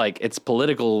not. It's like it's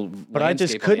political. But I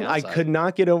just couldn't. I could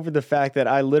not get over the fact that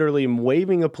I literally am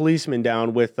waving a policeman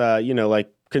down with,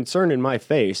 like concern in my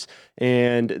face,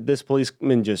 and this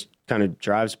policeman just kind of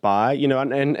drives by,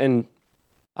 and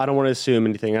I don't want to assume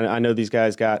anything. I know these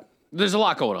guys got There's a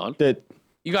lot going on. that.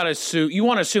 You got to assume. You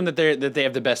want to assume that they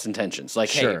have the best intentions. Like,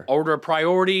 hey, Sure. order a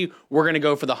priority. We're going to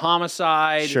go for the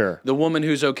homicide. Sure. The woman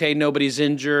who's okay. Nobody's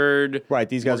injured. Right,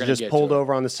 these We're guys gonna just get pulled to it.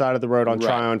 over on the side of the road on Right.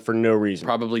 Tryon for no reason.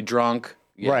 Probably drunk.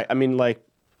 Yeah. Right. I mean, like,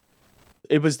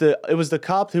 it was the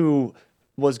cop who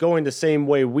was going the same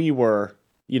way we were,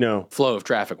 Flow of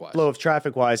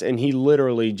traffic wise. and he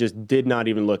literally just did not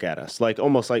even look at us. Like,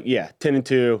 almost like, 10 and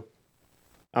 2,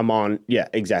 I'm on. Yeah,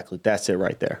 exactly. That's it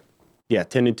right there. Yeah,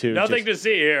 10 and 2. Nothing just to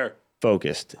see here.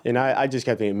 focused. And I just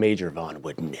kept thinking Major Vaughn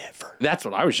would never. That's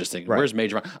what I was just thinking. Right. Where's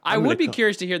Major? I would be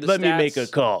curious to hear the Let stats me make a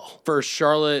call. for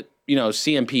Charlotte.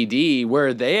 CMPD. Where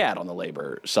are they at on the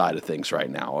labor side of things right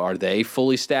now? Are they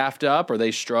fully staffed up? Are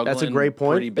they struggling? That's a great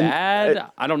point. Pretty bad.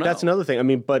 I don't know. That's another thing. I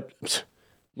mean, but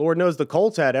Lord knows the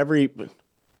Colts had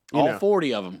all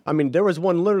 40 of them. I mean, there was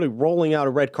one literally rolling out a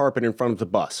red carpet in front of the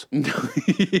bus.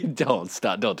 Don't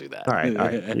stop. Don't do that. All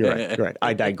right. You're right.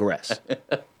 I digress.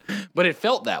 But it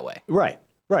felt that way. Right.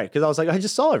 Because I was like, I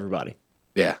just saw everybody.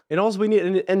 Yeah. And also we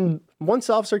need, and once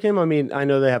the officer came, I mean, I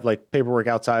know they have like paperwork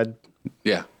outside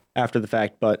Yeah. after the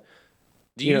fact, but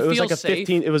Do you it was feel like a safe?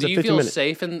 15. It was Do a you 15 feel minute.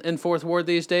 safe in Fourth Ward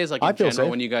these days? Like I in feel general,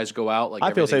 safe. when you guys go out, like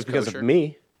I feel safe everything's because kosher? of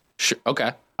me. Sure.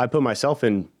 Okay. I put myself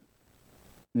in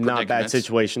not bad Predicaments?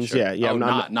 situations. Sure. Yeah. Oh,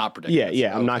 I'm not predicaments.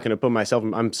 Yeah. I'm not Okay. going to put myself.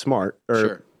 I'm smart.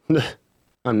 Sure.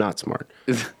 I'm not smart.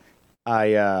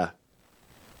 I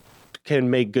can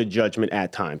make good judgment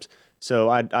at times. So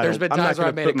There's been times where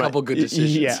I've made a couple good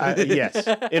decisions. Yeah. Yes.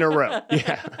 In a row.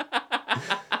 Yeah.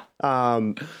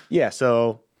 Yeah.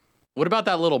 So. What about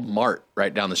that little mart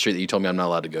right down the street that you told me I'm not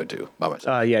allowed to go to by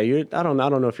myself? Yeah. I don't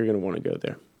know if you're going to want to go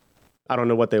there. I don't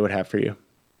know what they would have for you.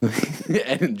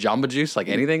 And Jamba Juice, like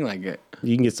anything, like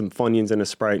You can get some Funyuns and a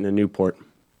Sprite and a Newport.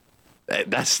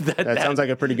 that Sounds like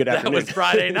a pretty good That afternoon. was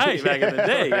Friday night back in the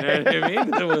day. You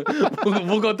know what I mean?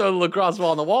 We'll go throw the lacrosse ball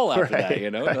on the wall after that. Right,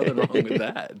 You know, nothing wrong with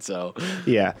that. So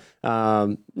Yeah.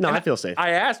 No, I feel safe.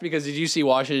 I asked because did you see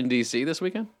Washington D.C. this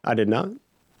weekend? I did not.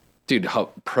 Dude,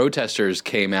 protesters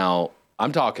came out.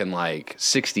 I'm talking like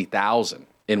 60,000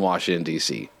 in Washington,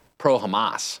 D.C.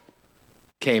 Pro-Hamas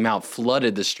came out,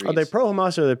 flooded the streets. Are they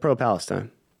pro-Hamas or are they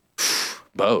pro-Palestine?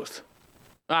 Both.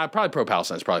 Probably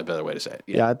pro-Palestine is probably a better way to say it.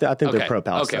 Yeah, I think they're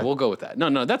pro-Palestine. Okay, we'll go with that.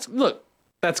 No, that's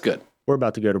good. We're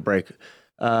about to go to break.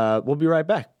 We'll be right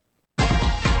back.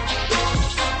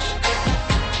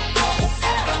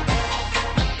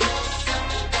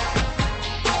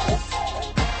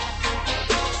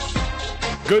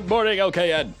 Good morning,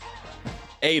 LKN.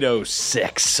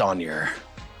 806 on your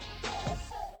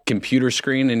computer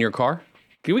screen in your car.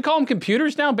 Can we call them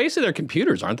computers now? Basically, they're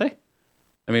computers, aren't they?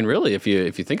 I mean, really, if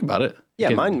you think about it. Yeah,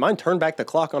 mine turned back the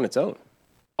clock on its own.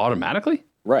 Automatically?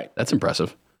 Right. That's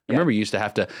impressive. I remember you used to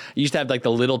have like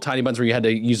the little tiny buttons where you had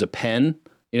to use a pen,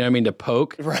 you know what I mean, to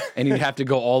poke, right. And you'd have to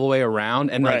go all the way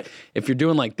around. And right. like, if you're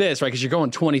doing like this, right, because you're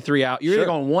going 23 hours, you're either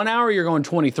going 1 hour or you're going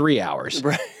 23 hours.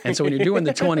 Right. And so when you're doing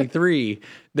the 23,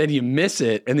 then you miss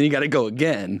it, and then you got to go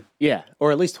again. Yeah,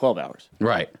 or at least 12 hours.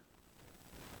 Right.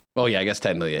 Oh, yeah, I guess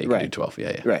technically, yeah, you can do 12.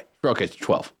 Yeah. Right. Okay, it's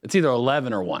 12. It's either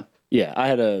 11 or 1. Yeah, I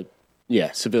had a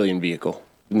civilian vehicle.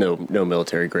 No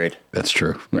military grade. That's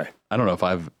true. Right. I don't know if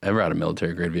I've ever had a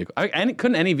military grade vehicle.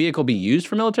 Couldn't any vehicle be used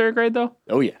for military grade, though?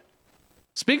 Oh, yeah.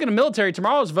 Speaking of military,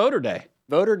 tomorrow's voter day.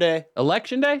 Voter day.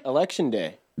 Election day? Election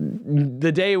day.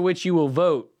 The day in which you will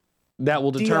vote, that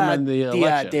will determine the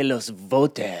election. Dia de los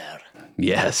voter.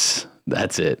 Yes,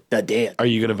 that's it. The day. Are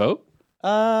you going to vote?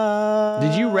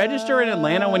 Did you register in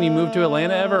Atlanta when you moved to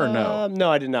Atlanta ever, or no?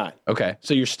 No, I did not. Okay,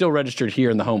 so you're still registered here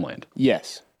in the homeland?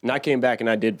 Yes. And I came back and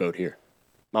I did vote here.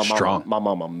 Strong. My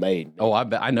mama made me. Oh,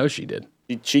 I know she did.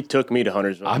 She took me to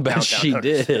Huntersville. I bet she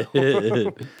did.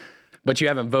 But you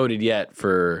haven't voted yet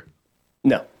for...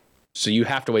 No. So you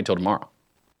have to wait till tomorrow.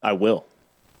 I will.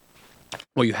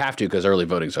 Well, you have to because early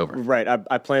voting's over. Right.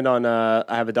 I planned on...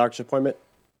 I have a doctor's appointment.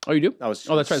 Oh, you do? That's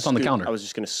right. It's on the calendar. I was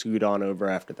just going to scoot on over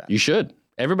after that. You should.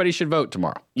 Everybody should vote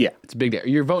tomorrow. Yeah. It's a big day.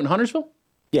 You're voting Huntersville?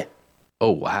 Yeah.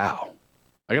 Oh, wow.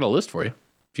 I got a list for you.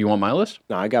 If you want my list?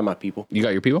 No, I got my people. You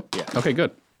got your people? Yeah. Okay,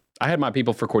 good. I had my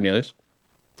people for Cornelius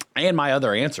and my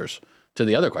other answers to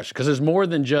the other question because there's more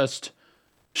than just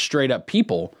straight up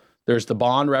people. There's the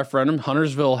bond referendum.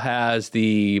 Huntersville has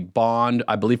the bond,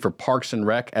 I believe, for Parks and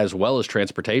Rec as well as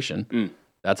transportation.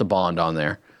 That's a bond on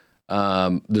there.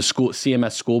 The school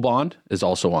CMS school bond is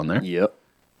also on there. Yep.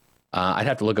 I'd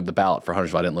have to look up the ballot for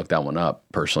Huntersville. I didn't look that one up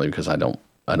personally because I don't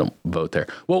vote there.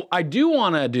 Well, I do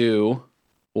want to do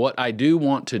what I do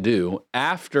want to do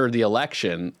after the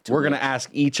election. We're going to ask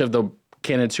each of the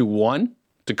candidates who won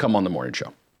to come on the morning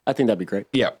show. I think that'd be great.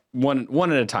 Yeah, one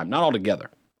at a time, not all together.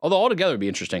 Although all together would be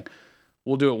interesting.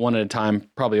 We'll do it one at a time,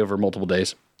 probably over multiple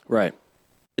days. Right.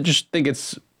 I just think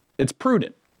it's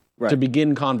prudent to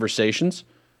begin conversations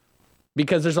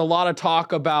because there's a lot of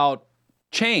talk about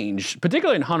change,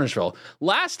 particularly in Huntersville.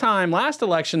 Last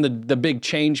election, the big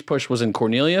change push was in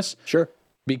Cornelius. Sure.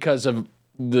 Because of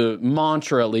the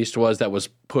mantra, at least, that was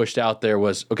pushed out there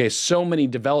was, okay, so many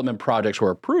development projects were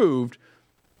approved.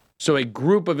 So a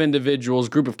group of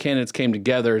candidates came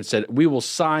together and said, we will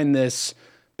sign this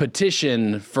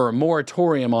petition for a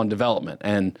moratorium on development.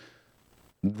 And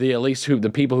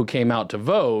the people who came out to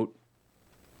vote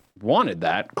wanted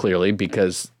that, clearly,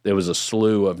 because there was a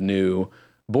slew of new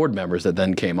board members that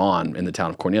then came on in the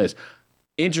town of Cornelius.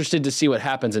 Interested to see what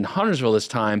happens in Huntersville this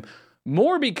time,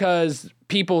 more because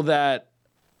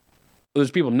there's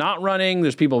people not running,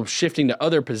 there's people shifting to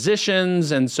other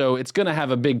positions, and so it's going to have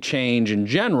a big change in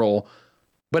general,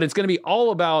 but it's going to be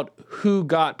all about who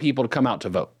got people to come out to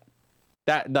vote.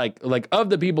 That like of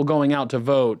the people going out to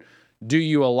vote, do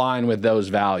you align with those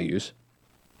values?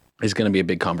 Is going to be a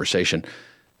big conversation.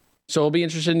 So it'll be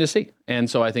interesting to see. And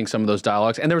so I think some of those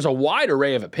dialogues, and there was a wide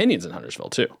array of opinions in Huntersville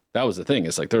too. That was the thing.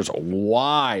 It's like there's a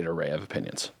wide array of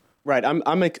opinions. Right.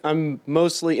 I'm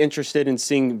mostly interested in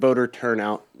seeing voter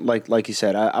turnout. Like you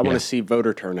said, I want to see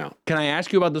voter turnout. Can I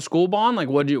ask you about the school bond? Like,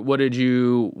 what do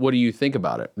you think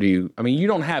about it? You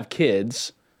don't have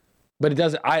kids, but it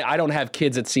does. I don't have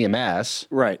kids at CMS.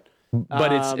 Right.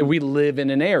 But we live in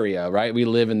an area, right? We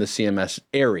live in the CMS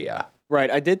area. Right.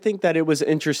 I did think that it was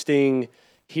interesting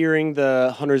hearing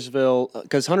the Huntersville,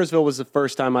 because Huntersville was the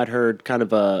first time I'd heard kind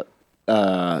of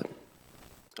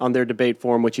on their debate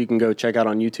forum, which you can go check out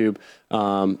on YouTube,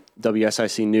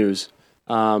 WSIC News.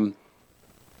 That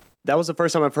was the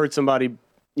first time I've heard somebody,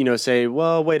 say,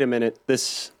 well, wait a minute,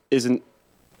 this isn't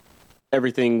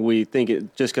everything we think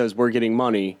it, just because we're getting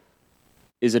money.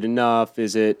 Is it enough?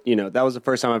 Is it, that was the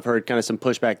first time I've heard kind of some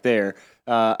pushback there.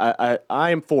 I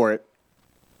am for it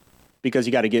because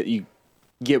you got to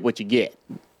get what you get.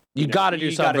 You got to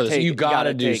do something for this. You got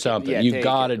to do something. You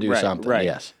got to do something. Right.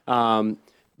 Yes.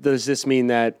 Does this mean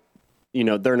that,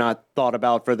 they're not thought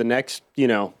about for the next,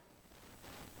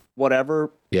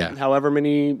 whatever, however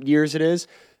many years it is?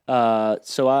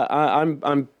 So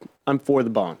I'm for the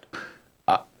bond.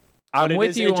 I'm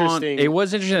with you on. It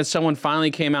was interesting that someone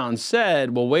finally came out and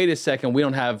said, "Well, wait a second, we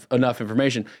don't have enough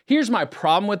information." Here's my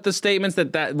problem with the statements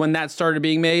that when that started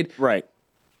being made. Right.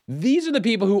 These are the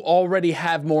people who already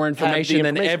have more information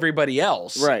than everybody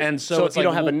else. Right. And so if you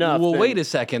don't have enough, well, wait a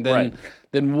second,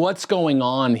 then what's going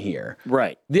on here?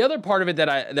 Right. The other part of it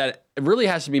that really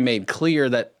has to be made clear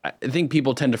that I think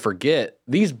people tend to forget,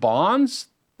 these bonds,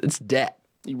 it's debt.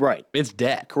 Right. It's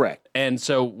debt. Correct. And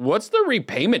so what's the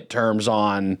repayment terms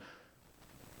on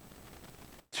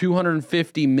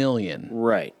 $250 million?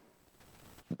 Right.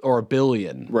 Or $1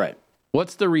 billion? Right.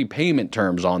 What's the repayment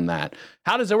terms on that?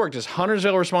 How does it work? Is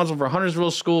Huntersville responsible for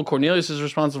Huntersville School? Cornelius is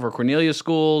responsible for Cornelius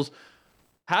schools?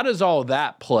 How does all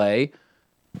that play?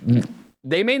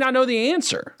 They may not know the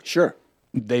answer. Sure.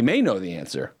 They may know the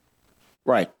answer.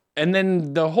 Right. And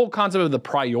then the whole concept of the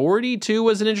priority, too,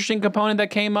 was an interesting component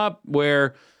that came up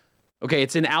where, okay,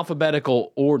 it's in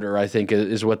alphabetical order, I think,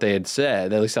 is what they had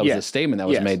said. At least that was the statement that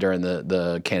was made during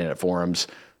the candidate forums,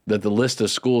 that the list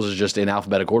of schools is just in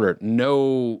alphabetical order.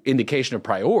 No indication of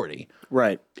priority.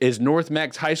 Right. Is North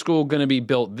Mex High School going to be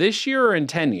built this year or in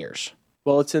 10 years?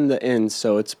 Well, it's in the end,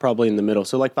 so it's probably in the middle.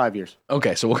 So like 5 years.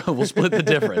 Okay, so we'll split the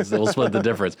difference. We'll split the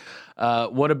difference.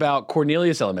 What about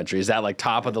Cornelius Elementary? Is that like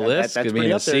top of the list? That's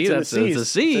pretty up there. It's in the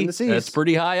Cs. That's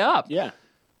pretty high up. Yeah.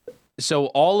 So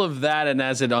all of that, and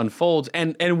as it unfolds,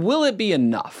 and will it be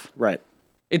enough? Right.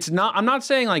 It's not. I'm not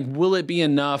saying like will it be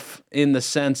enough in the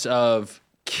sense of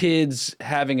kids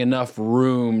having enough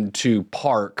room to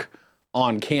park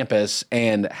on campus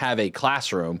and have a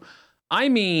classroom. I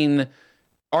mean,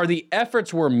 are the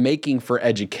efforts we're making for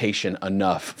education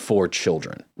enough for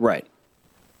children? Right.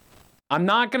 I'm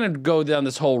not going to go down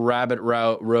this whole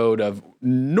road of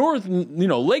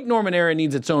Lake Norman area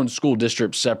needs its own school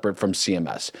district separate from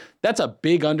CMS. That's a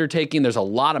big undertaking. There's a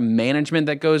lot of management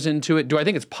that goes into it. Do I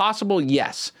think it's possible?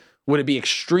 Yes. Would it be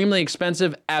extremely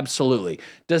expensive? Absolutely.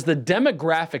 Does the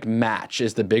demographic match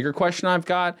is the bigger question I've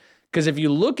got. Because if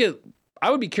you look at,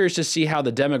 I would be curious to see how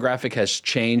the demographic has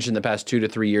changed in the past 2 to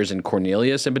 3 years in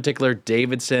Cornelius in particular,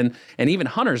 Davidson, and even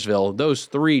Huntersville, those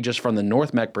three just from the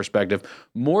North Mech perspective.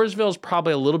 Mooresville is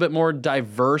probably a little bit more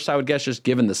diverse, I would guess, just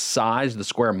given the size, the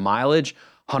square mileage.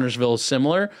 Huntersville is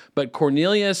similar. But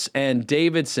Cornelius and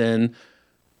Davidson,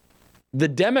 the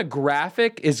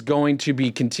demographic is going to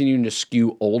be continuing to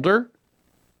skew older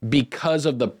because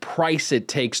of the price it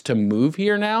takes to move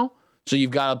here now. So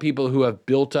you've got people who have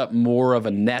built up more of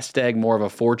a nest egg, more of a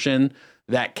fortune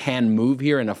that can move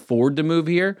here and afford to move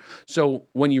here. So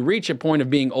when you reach a point of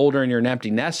being older and you're an empty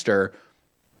nester,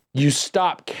 you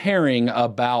stop caring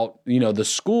about, the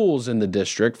schools in the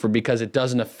district because it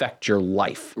doesn't affect your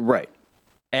life. Right.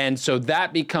 And so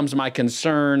that becomes my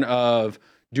concern of,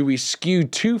 do we skew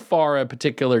too far a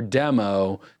particular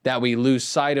demo that we lose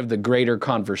sight of the greater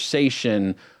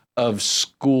conversation of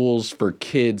schools for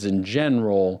kids in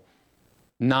general?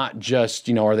 Not just,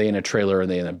 are they in a trailer or are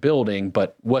they in a building,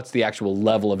 but what's the actual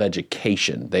level of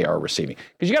education they are receiving?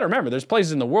 Because you got to remember, there's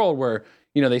places in the world where,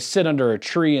 they sit under a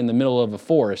tree in the middle of a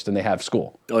forest and they have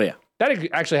school. Oh, yeah. That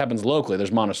actually happens locally.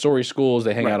 There's Montessori schools.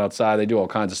 They hang out outside. They do all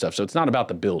kinds of stuff. So it's not about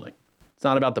the building. It's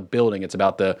not about the building. It's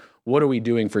about what are we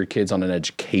doing for kids on an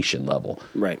education level?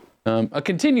 Right. A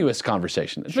continuous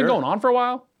conversation. It's been going on for a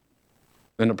while.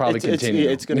 And it'll probably continue.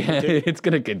 It's going to continue. It's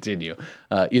going to continue.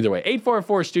 Either way,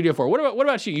 844-STUDIO-4. What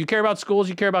about you? You care about schools?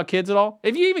 You care about kids at all?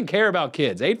 If you even care about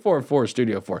kids,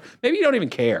 844-STUDIO-4. Maybe you don't even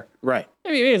care. Right.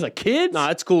 Maybe it's like kids? Nah,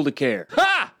 it's cool to care.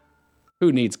 Ha!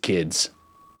 Who needs kids?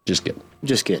 Just kidding.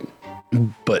 Just kidding.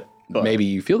 But maybe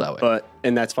you feel that way.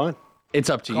 And that's fine.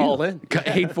 It's up to Call you. in.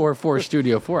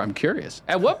 844-STUDIO-4. I'm curious.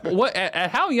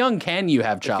 At how young can you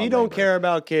have child If you don't labor? care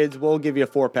about kids, we'll give you a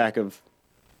 4-pack of...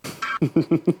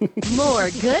 More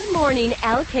Good Morning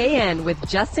LKN with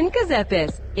Justin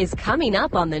Kazepis is coming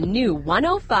up on the new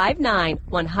 105.9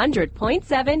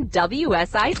 100.7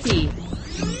 WSIC.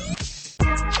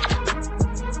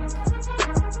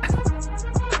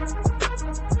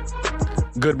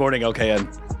 Good morning, LKN.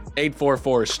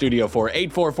 844-STUDIO-4.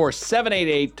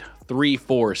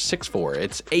 844-788-3464.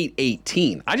 It's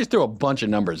 818. I just threw a bunch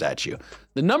of numbers at you.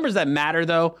 The numbers that matter,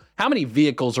 though, how many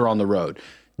vehicles are on the road?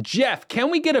 Jeff,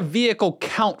 can we get a vehicle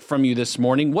count from you this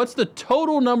morning? What's the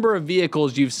total number of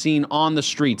vehicles you've seen on the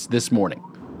streets this morning?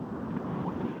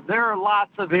 There are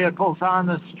lots of vehicles on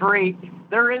the street.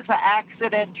 There is an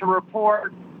accident to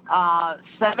report,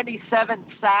 77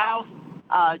 South,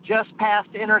 just past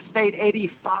Interstate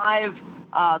 85.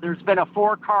 There's been a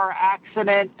 4-car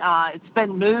accident. It's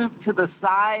been moved to the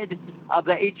side of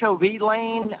the HOV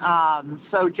lane.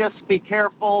 So just be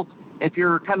careful if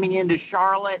you're coming into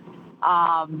Charlotte.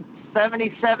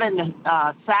 77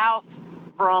 south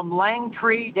from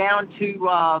Langtree down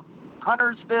to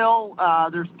Huntersville.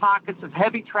 There's pockets of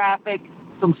heavy traffic,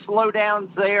 some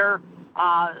slowdowns there.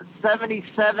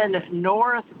 77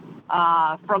 north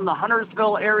from the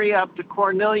Huntersville area up to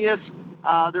Cornelius.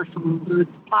 There's some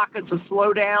pockets of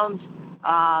slowdowns.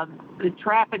 The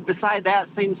traffic beside that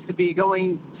seems to be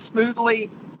going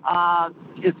smoothly.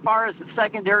 As far as the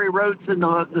secondary roads in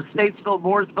the Statesville,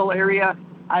 Mooresville area,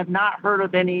 I've not heard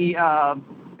of any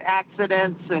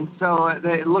accidents, and so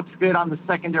it looks good on the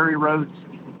secondary roads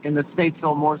in the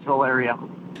Statesville, Mooresville area.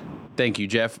 Thank you,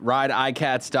 Jeff.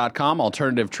 RideICats.com,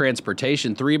 alternative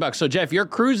transportation, $3. So, Jeff, you're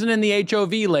cruising in the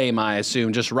HOV lane, I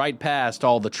assume, just right past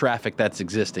all the traffic that's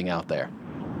existing out there.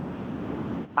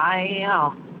 I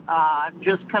am. I'm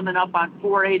just coming up on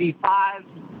 485.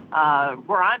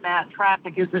 Where I'm at,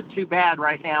 traffic isn't too bad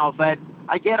right now, but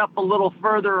I get up a little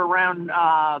further around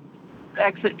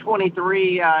exit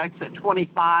 23, exit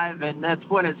 25, and that's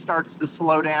when it starts to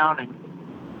slow down. And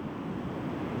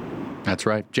that's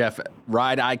right. Jeff,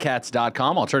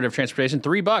 RideICats.com, alternative transportation,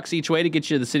 $3 each way to get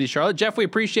you to the city of Charlotte. Jeff, we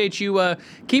appreciate you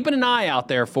keeping an eye out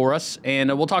there for us,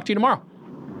 and we'll talk to you tomorrow.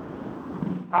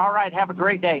 All right. Have a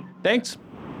great day. Thanks.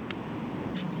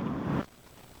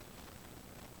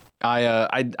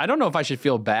 I don't know if I should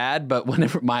feel bad, but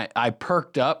whenever I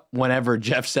perked up whenever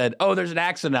Jeff said, "Oh, there's an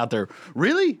accident out there."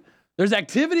 Really? There's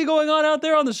activity going on out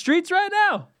there on the streets right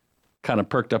now? Kind of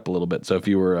perked up a little bit. So if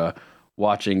you were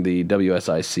watching the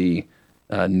WSIC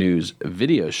news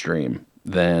video stream,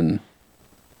 then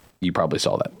you probably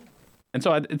saw that. And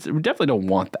so we definitely don't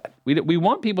want that. We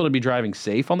want people to be driving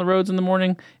safe on the roads in the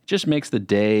morning. It just makes the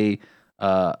day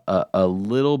a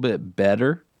little bit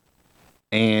better.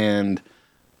 And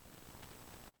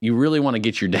you really want to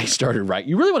get your day started right.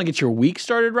 You really want to get your week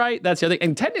started right. That's the other thing.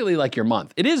 And technically, like your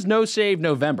month. It is No Shave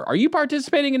November. Are you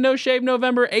participating in No Shave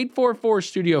November?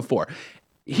 844-STUDIO-4.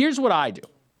 Here's what I do.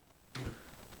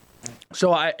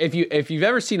 So if you've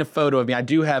ever seen a photo of me, I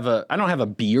don't have a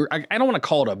beard. I don't want to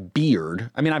call it a beard.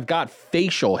 I mean, I've got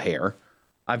facial hair.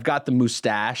 I've got the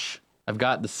mustache. I've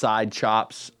got the side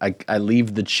chops. I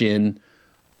leave the chin.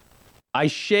 I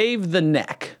shave the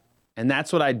neck. And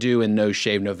that's what I do in No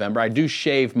Shave November. I do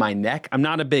shave my neck. I'm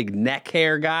not a big neck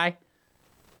hair guy.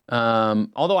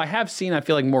 Although I have seen, I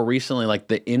feel like more recently, like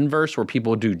the inverse where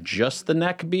people do just the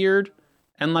neck beard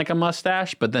and like a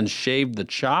mustache, but then shave the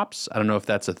chops. I don't know if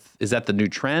is that the new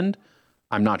trend?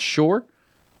 I'm not sure.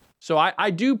 So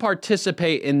I do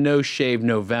participate in No Shave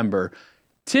November.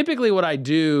 Typically what I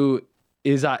do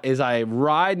is I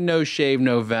ride No Shave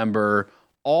November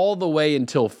all the way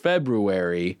until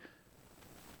February,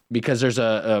 because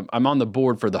I'm on the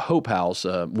board for the Hope House,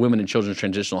 Women and Children's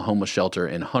Transitional Homeless Shelter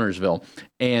in Huntersville,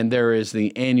 and there is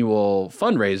the annual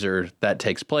fundraiser that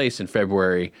takes place in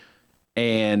February,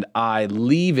 and I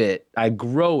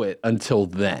grow it until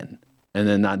then, and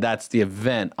then that's the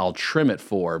event I'll trim it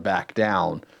for back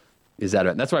down, is that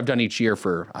event. That's what I've done each year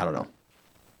for, I don't know,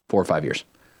 4 or 5 years,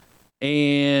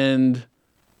 and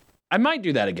I might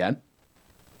do that again.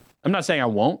 I'm not saying I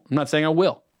won't. I'm not saying I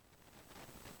will.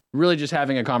 Really just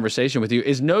having a conversation with you.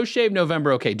 Is No Shave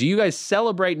November okay? Do you guys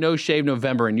celebrate No Shave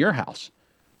November in your house?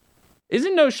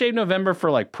 Isn't No Shave November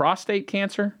for like prostate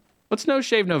cancer? What's No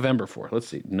Shave November for? Let's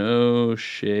see. No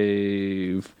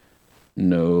Shave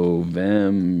November.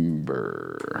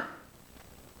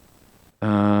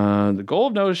 The goal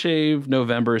of No Shave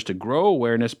November is to grow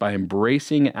awareness by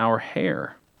embracing our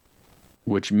hair,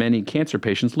 which many cancer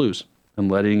patients lose,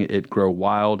 and letting it grow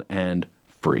wild and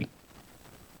free.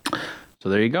 So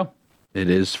there you go.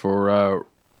 It is for,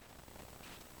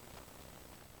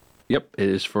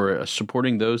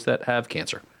 supporting those that have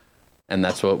cancer. And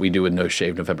that's what we do with No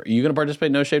Shave November. Are you going to participate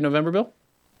in No Shave November, Bill?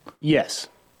 Yes.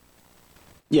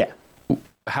 Yeah.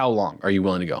 How long are you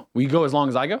willing to go? Will you go as long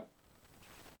as I go?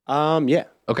 Yeah.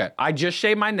 Okay. I just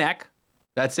shave my neck.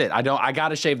 That's it. I got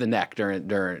to shave the neck during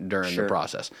the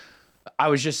process. I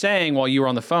was just saying while you were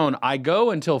on the phone, I go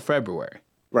until February.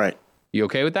 Right. You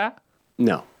okay with that?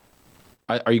 No.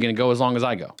 Are you going to go as long as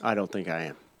I go? I don't think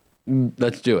I am.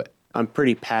 Let's do it. I'm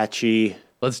pretty patchy.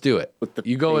 Let's do it.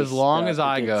 You go as long as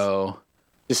I go.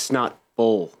 It's not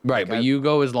full. Right, but you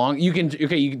go as long. You can.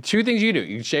 Okay, two things you do.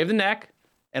 You can shave the neck,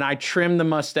 and I trim the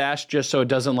mustache just so it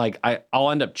doesn't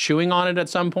I'll end up chewing on it at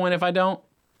some point if I don't.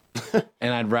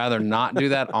 And I'd rather not do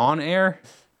that on air.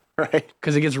 Right.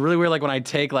 Because it gets really weird. Like when I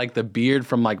take like the beard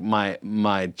from like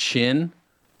my chin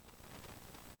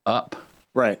up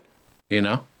Right. You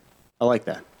know? I like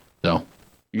that. So,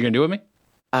 you going to do it with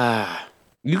me?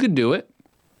 You could do it.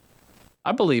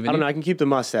 I believe in I don't you. know. I can keep the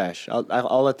mustache.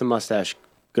 I'll let the mustache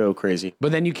go crazy.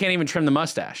 But then you can't even trim the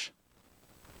mustache.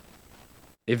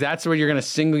 If that's what you're going to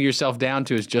single yourself down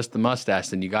to is just the mustache,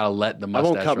 then you got to let the I mustache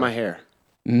won't cut grow. my hair.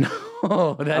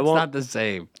 No, that's won't- not the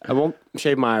same. I won't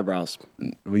shave my eyebrows.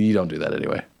 Well, you don't do that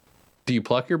anyway. Do you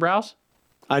pluck your brows?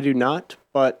 I do not,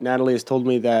 but Natalie has told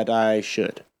me that I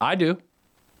should. I do.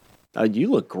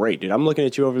 You look great, dude. I'm looking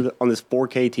at you on this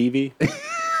 4K TV.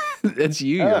 It's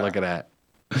you you're looking at.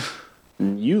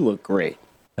 You look great.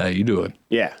 How you doing?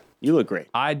 Yeah, you look great.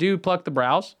 I do pluck the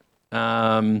brows.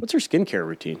 What's your skincare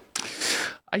routine?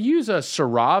 I use a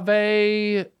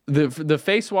CeraVe, the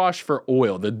face wash for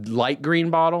oil, the light green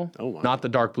bottle, not the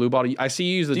dark blue bottle. I see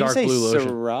you use the Do you dark say blue lotion.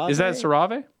 CeraVe? Is that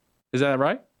CeraVe? Is that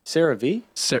right? CeraVe?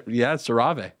 Yeah, it's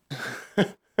CeraVe.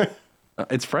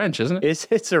 It's French, isn't it? Is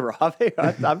it CeraVe?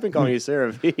 I've been calling you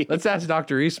CeraVe. Let's ask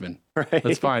Dr. Eastman. Right.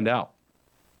 Let's find out.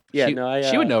 Yeah,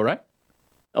 She would know, right?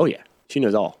 Oh yeah, she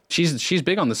knows all. She's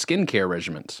big on the skincare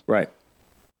regimens. Right.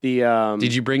 The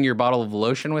Did you bring your bottle of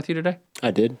lotion with you today?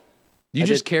 I did. You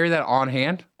just carry that on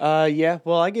hand? Yeah.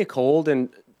 Well, I get cold, and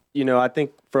I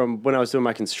think from when I was doing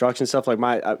my construction stuff, like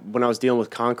when I was dealing with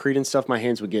concrete and stuff, my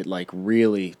hands would get like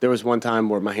really. There was one time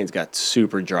where my hands got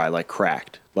super dry, like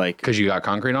cracked, like Because you got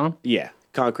concrete on them? yeah,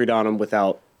 concrete on them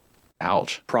without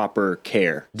Ouch. proper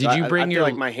care. Did you bring I feel your-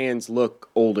 like my hands look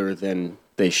older than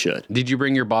they should. Did you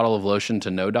bring your bottle of lotion to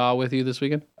NoDa with you this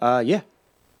weekend? Yeah.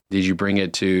 Did you bring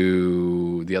it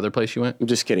to the other place you went? I'm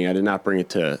just kidding. I did not bring it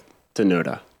to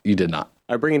NoDa. You did not.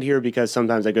 I bring it here because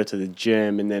sometimes I go to the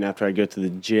gym, and then after I go to the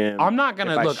gym, I'm not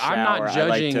gonna- if I look, I'm not shower, I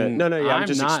like to- judging- no, yeah, I'm I'm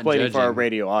just not explaining for our judging.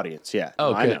 radio audience. Yeah,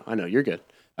 Oh, no, good. I know, you're good.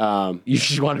 You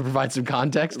just want to provide some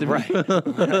context to me? Right.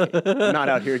 I'm not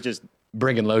out here just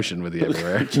Bringing lotion with you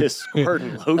everywhere.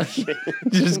 squirting lotion.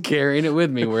 Just carrying it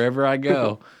with me wherever I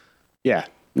go. Yeah,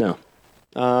 no.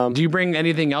 Do you bring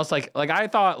anything else? Like I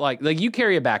thought, like you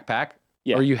carry a backpack,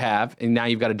 Yeah. or you have, and now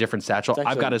you've got a different satchel. It's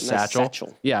I've got a actually a nice satchel.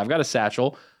 satchel. Yeah, I've got a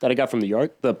satchel. That I got from the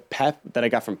yard, that I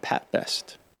got from Pat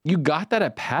Fest. You got that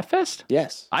at Pat Fest?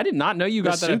 Yes. I did not know you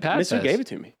got Miss that Sue, at Pat Miss Sue Fest. gave it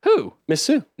to me. Who? Miss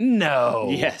Sue. No.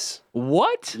 Yes.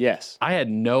 What? Yes. I had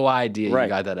no idea Right. you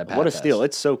got that at Pat What a Fest. steal.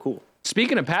 It's so cool.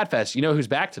 Speaking of Pat Fest, you know who's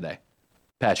back today?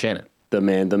 Pat Shannon. The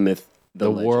man, the myth, The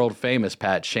legend. world famous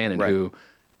Pat Shannon, Right. who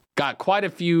got quite a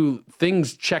few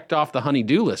things checked off the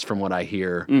honey-do list from what I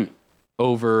hear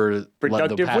over the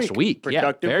Productive past week. week.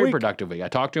 Productive Very week. productive week. I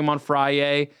talked to him on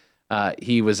Friday.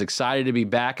 He was excited to be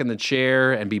back in the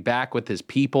chair and be back with his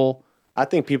people. I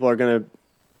think people are going to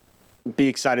be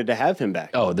excited to have him back.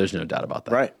 Oh, there's no doubt about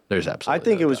that. Right. There's absolutely I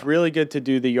think no it was doubt. really good to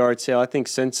do the yard sale. I think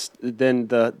since then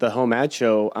the home ad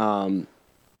show,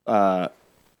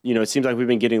 it seems like we've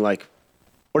been getting like,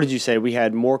 what did you say? We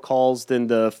had more calls than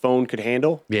the phone could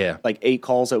handle. Yeah. Like 8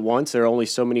 calls at once. There are only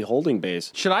so many holding bays.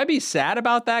 Should I be sad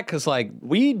about that? Because, like,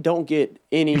 We don't get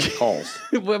any calls.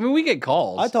 I mean, we get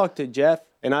calls. I talked to Jeff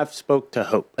and I've spoke to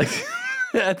Hope.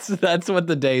 That's what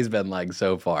the day's been like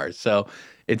so far. So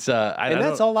it's And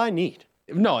that's all I need.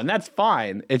 No, and that's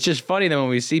fine. It's just funny that when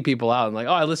we see people out and like,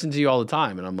 oh, I listen to you all the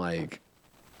time, and I'm like,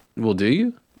 well, do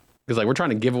you? Because like we're trying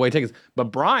to give away tickets, but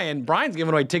Brian's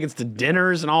giving away tickets to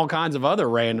dinners and all kinds of other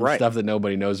random Right. stuff that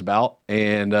nobody knows about,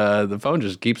 and the phone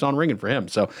just keeps on ringing for him.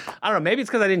 So I don't know. Maybe it's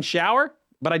because I didn't shower,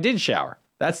 but I did shower.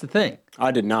 That's the thing.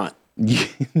 I did not.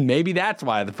 Maybe that's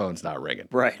why the phone's not ringing.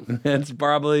 Right.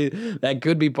 That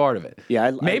could be part of it.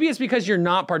 Yeah, Maybe it's because you're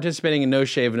not participating in No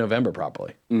Shave November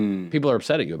properly. People are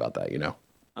upset at you about that, you know.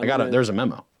 There's a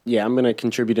memo. Yeah, I'm going to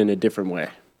contribute in a different way.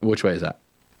 Which way is that?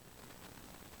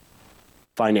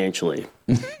 Financially.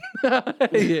 You're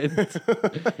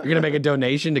going to make a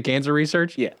donation to cancer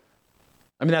research? Yeah.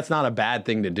 I mean, that's not a bad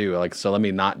thing to do. Like, so let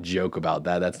me not joke about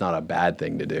that. That's not a bad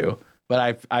thing to do.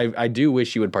 But I do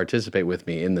wish you would participate with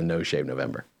me in the No Shave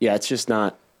November. Yeah, it's just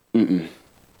not.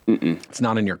 It's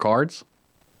not in your cards?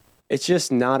 It's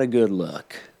just not a good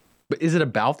look. But is it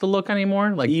about the look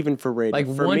anymore? Like, Even for radio. like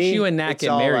For once me, you and Nat it's get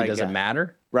all married, I does it got.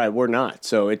 matter? Right, we're not,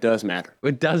 so it does matter.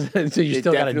 It doesn't. So you It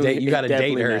still got to definitely- date. You got to it date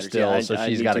definitely her matters. still. Yeah, So I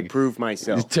she's need got to prove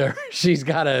myself. She's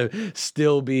got to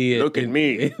still be. Look at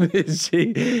me.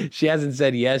 She hasn't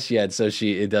said yes yet, so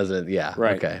it doesn't. Yeah.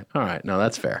 Right. Okay. All right. No,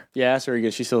 that's fair. Yeah, that's very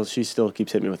good. She still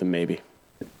keeps hitting me with a maybe.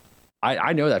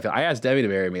 I know that. I asked Debbie to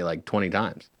marry me like 20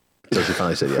 times, so she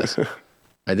finally said yes.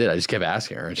 I did. I just kept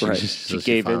asking her, and she Right. she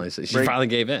gave in. finally said, she finally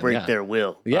gave in. Break Yeah. their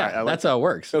will. Yeah, All right, I like that's how it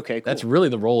works. Okay, cool. That's really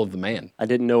the role of the man. I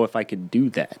didn't know if I could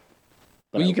do that.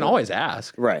 but Well, I you can will. always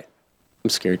ask. Right. I'm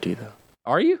scared to, though.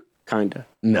 Are you? Kinda.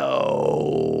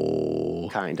 No.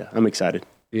 Kinda. I'm excited.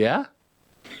 Yeah.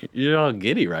 You're all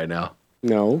giddy right now.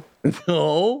 No.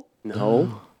 No?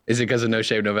 No. Is it because of No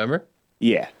Shave November?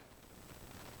 Yeah.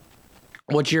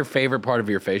 What's your favorite part of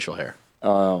your facial hair?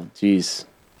 Oh, jeez.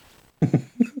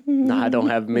 Nah, I don't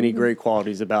have many great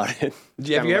qualities about it.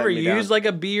 Have you ever used like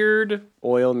a beard?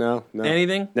 Oil? No.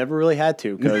 Anything? Never really had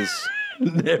to because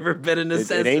Never been a it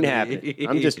necessity. ain't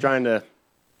happening.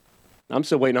 I'm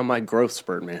still waiting on my growth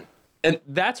spurt, man. And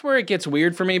that's where it gets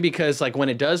weird for me because, like, when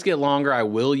it does get longer, I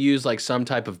will use like some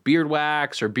type of beard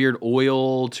wax or beard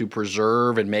oil to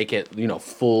preserve and make it,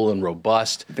 full and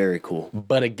robust. Very cool.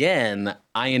 But again,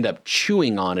 I end up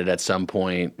chewing on it at some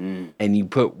point, and you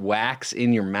put wax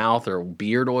in your mouth or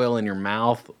beard oil in your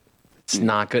mouth. It's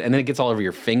not good, and then it gets all over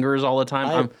your fingers all the time.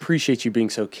 I appreciate you being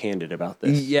so candid about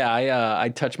this. Yeah, I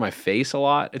touch my face a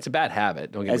lot. It's a bad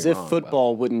habit. Don't get As me if wrong.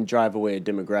 football wouldn't drive away a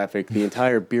demographic, the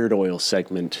entire beard oil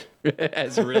segment.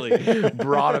 It's really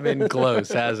brought him in close,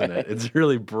 hasn't it? It's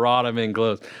really brought him in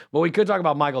close. Well, we could talk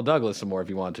about Michael Douglas some more if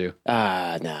you want to. No,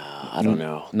 I don't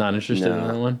know. Not interested in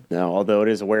that one? No, although it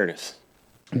is awareness.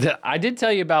 I did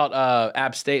tell you about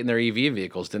App State and their EV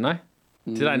vehicles, didn't I?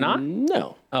 Did I not?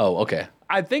 No. Oh, okay.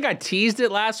 I think I teased it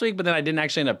last week, but then I didn't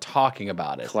actually end up talking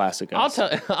about it. Classic. I'll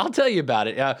tell you about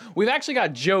it. We've actually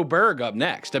got Joe Berg up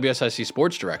next, WSIC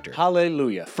sports director.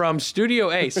 Hallelujah. From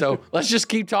Studio A. So let's just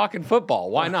keep talking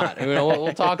football. Why not?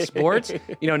 We'll talk sports.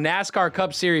 NASCAR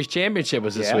Cup Series Championship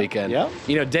was this weekend.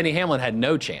 Yeah. Denny Hamlin had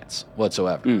no chance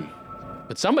whatsoever.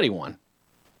 But somebody won.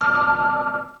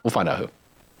 We'll find out who.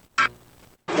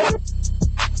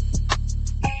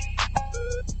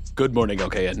 Good morning,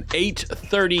 LKN.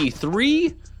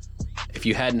 8:33. If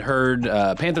you hadn't heard,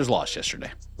 Panthers lost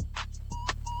yesterday.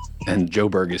 And Joe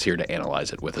Berg is here to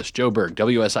analyze it with us. Joe Berg,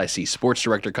 WSIC sports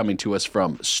director, coming to us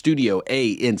from Studio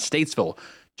A in Statesville.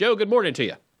 Joe, good morning to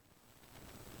you.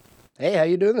 Hey, how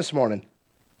you doing this morning?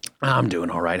 I'm doing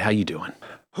all right. How you doing?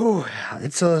 Whew,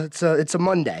 it's a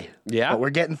Monday. Yeah? But we're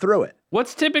getting through it.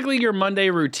 What's typically your Monday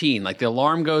routine? Like the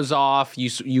alarm goes off,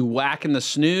 you whack in the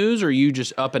snooze, or you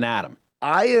just up and at 'em?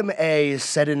 I am a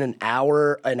set in an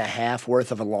hour and a half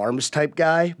worth of alarms type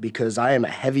guy because I am a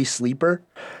heavy sleeper.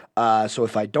 So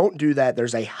if I don't do that,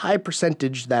 there's a high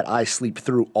percentage that I sleep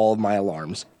through all of my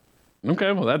alarms.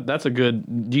 Okay, well, that's a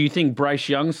good... Do you think Bryce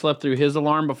Young slept through his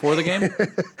alarm before the game?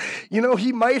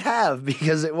 He might have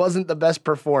because it wasn't the best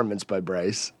performance by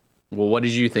Bryce. Well, what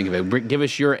did you think of it? Give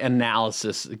us your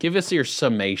analysis. Give us your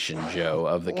summation, Joe,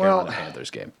 of the Carolina Panthers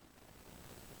game.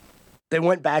 They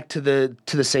went back to the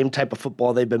same type of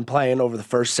football they've been playing over the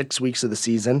first 6 weeks of the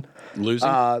season.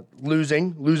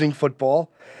 Losing football.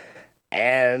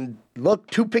 And look,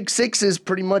 2 pick sixes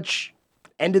pretty much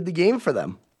ended the game for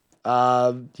them.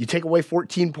 You take away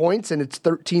 14 points and it's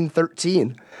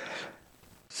 13-13.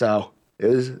 So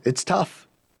it's tough.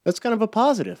 That's kind of a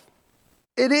positive.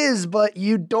 It is, but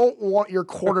you don't want your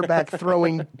quarterback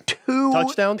throwing 2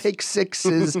 touchdowns, pick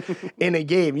sixes in a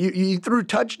game. You threw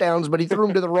touchdowns, but he threw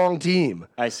them to the wrong team.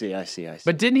 I see.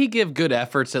 But didn't he give good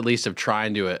efforts, at least, of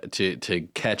trying to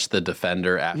catch the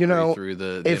defender after he threw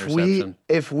the interception?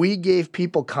 If we gave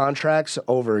people contracts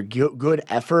over good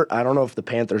effort, I don't know if the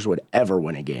Panthers would ever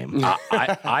win a game.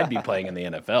 I'd be playing in the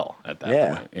NFL at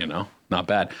that point. Not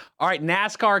bad. All right,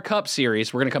 NASCAR Cup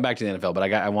Series. We're going to come back to the NFL,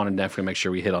 but I wanted to definitely make sure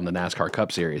we hit on the NASCAR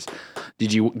Cup Series.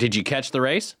 Did you catch the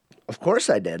race? Of course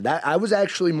I did. I was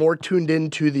actually more tuned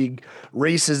into the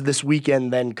races this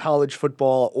weekend than college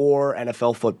football or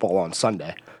NFL football on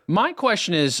Sunday. My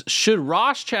question is, should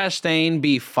Ross Chastain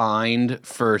be fined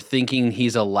for thinking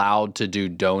he's allowed to do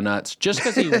donuts just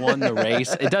because he won the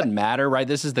race? It doesn't matter, right?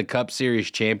 This is the Cup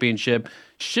Series championship.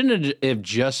 Shouldn't it have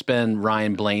just been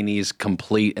Ryan Blaney's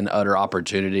complete and utter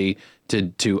opportunity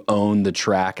to own the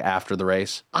track after the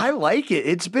race? I like it.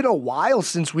 It's been a while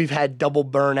since we've had double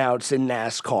burnouts in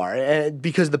NASCAR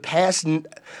because I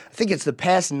think it's the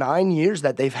past 9 years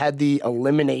that they've had the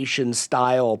elimination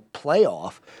style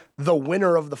playoff. The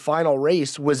winner of the final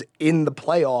race was in the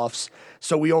playoffs,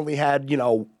 so we only had,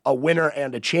 a winner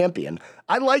and a champion.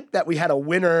 I like that we had a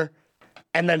winner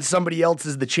and then somebody else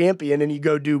is the champion and you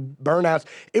go do burnouts.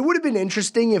 It would have been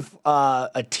interesting if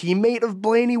a teammate of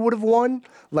Blaney would have won,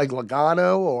 like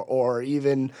Logano or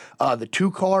even the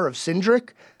 2-car of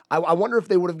Cindric. I wonder if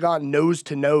they would have gone nose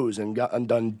to nose and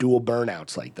done dual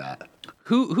burnouts like that.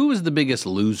 Who was the biggest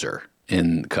loser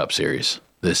in Cup Series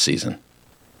this season?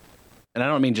 And I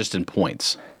don't mean just in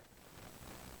points.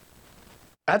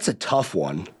 That's a tough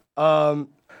one. I'm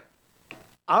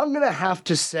going to have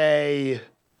to say,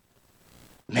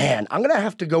 I'm going to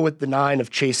have to go with the 9 of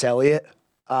Chase Elliott.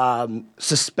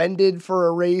 Suspended for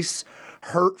a race,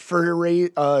 hurt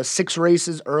for 6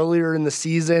 races earlier in the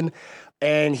season.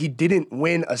 and he didn't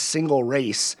win a single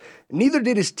race. Neither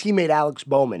did his teammate Alex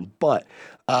Bowman, but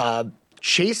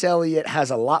Chase Elliott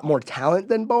has a lot more talent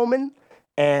than Bowman,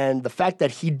 and the fact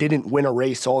that he didn't win a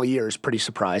race all year is pretty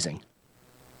surprising.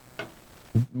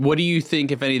 What do you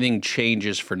think, if anything,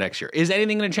 changes for next year? Is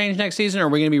anything going to change next season, or are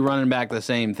we going to be running back the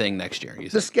same thing next year?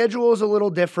 The schedule is a little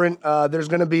different. There's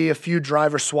going to be a few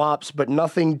driver swaps, but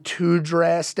nothing too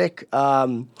drastic.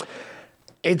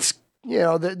 It's,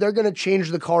 they're going to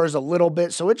change the cars a little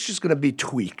bit, so it's just going to be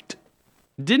tweaked.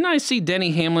 Didn't I see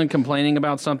Denny Hamlin complaining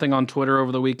about something on Twitter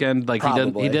over the weekend? Like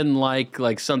he didn't like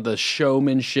the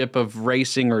showmanship of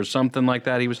racing or something like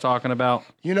that he was talking about?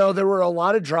 There were a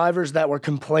lot of drivers that were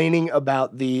complaining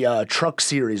about the Truck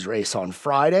Series race on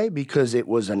Friday because it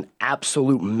was an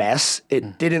absolute mess.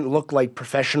 It didn't look like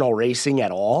professional racing at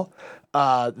all.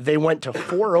 They went to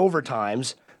 4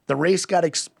 overtimes. The race got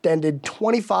extended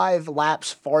 25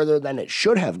 laps farther than it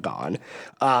should have gone,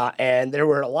 and there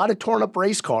were a lot of torn-up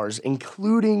race cars,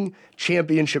 including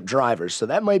championship drivers. So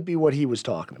that might be what he was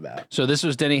talking about. So this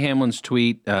was Denny Hamlin's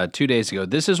tweet 2 days ago.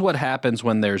 This is what happens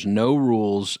when there's no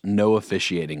rules, no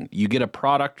officiating. You get a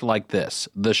product like this.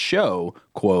 The show,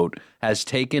 quote, has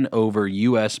taken over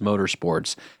U.S.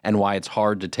 motorsports and why it's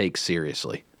hard to take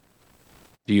seriously.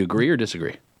 Do you agree or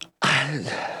disagree?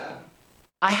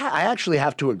 I actually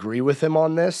have to agree with him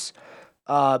on this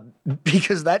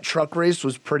because that truck race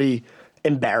was pretty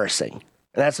embarrassing.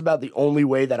 And that's about the only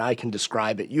way that I can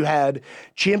describe it. You had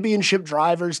championship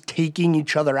drivers taking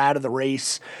each other out of the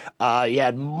race. You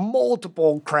had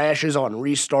multiple crashes on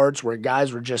restarts where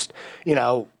guys were just,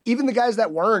 even the guys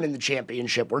that weren't in the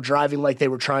championship were driving like they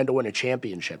were trying to win a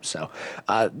championship. So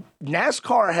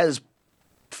NASCAR has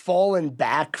fallen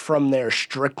back from their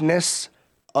strictness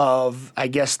of, I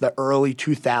guess, the early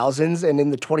 2000s. And in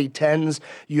the 2010s,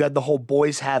 you had the whole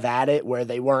boys have at it where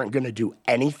they weren't going to do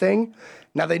anything.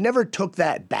 Now, they never took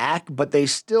that back, but they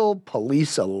still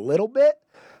police a little bit.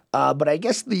 But I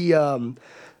guess the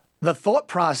thought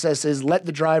process is let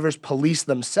the drivers police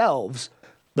themselves.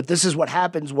 But this is what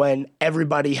happens when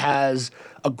everybody has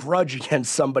a grudge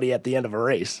against somebody at the end of a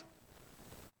race.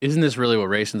 Isn't this really what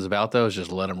racing's about, though, is just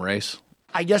let them race?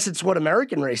 I guess it's what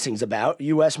American racing's about,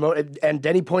 and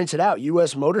Denny points it out,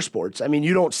 U.S. motorsports. I mean,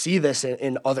 you don't see this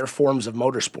in other forms of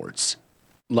motorsports.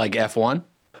 Like F1?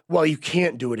 Well, you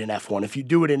can't do it in F1. If you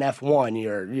do it in F1,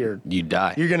 you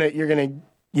die.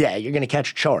 You're gonna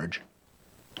catch a charge.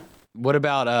 What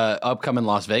about upcoming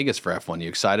Las Vegas for F1? You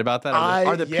excited about that?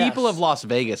 Are the people of Las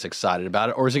Vegas excited about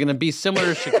it? Or is it going to be similar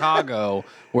to Chicago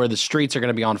where the streets are going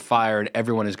to be on fire and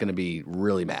everyone is going to be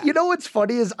really mad? You know what's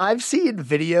funny is I've seen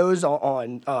videos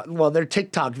on they're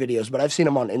TikTok videos, but I've seen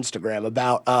them on Instagram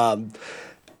about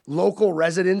local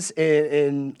residents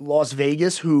in Las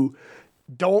Vegas who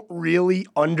don't really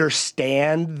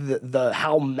understand the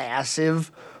how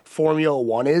massive Formula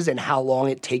One is and how long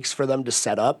it takes for them to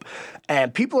set up.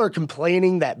 And people are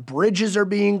complaining that bridges are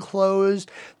being closed.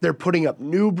 They're putting up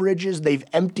new bridges. They've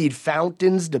emptied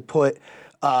fountains to put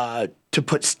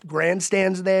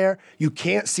grandstands there. You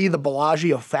can't see the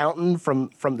Bellagio fountain from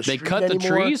the street anymore. They cut the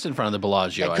trees in front of the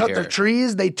Bellagio, They cut the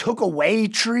trees. They took away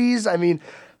trees. I mean,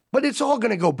 but it's all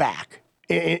going to go back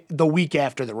the week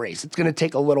after the race. It's going to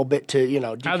take a little bit to,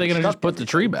 How are they going to just put the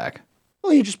tree back?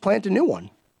 Well, you just plant a new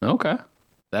one. Okay.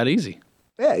 That easy.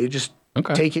 Yeah, you just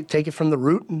take it from the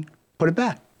root and put it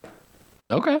back.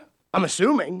 Okay. I'm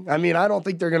assuming. I mean, I don't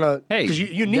think they're gonna. Hey,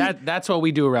 you need that's what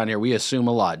we do around here. We assume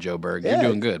a lot, Joe Berg. You're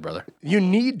doing good, brother. You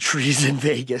need trees in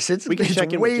Vegas. It's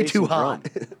way too hot.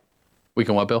 We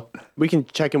can what, Bill? We can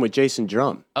check in with Jason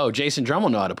Drum. Oh, Jason Drum will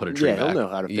know how to put a tree back. Yeah, he'll know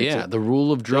how to fix it. Yeah, the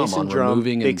rule of Drum Jason on Drum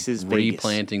removing and fixes Vegas.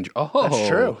 replanting. Oh, That's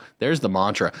true. There's the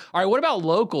mantra. All right, what about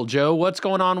local, Joe? What's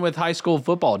going on with high school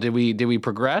football? Did we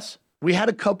progress? We had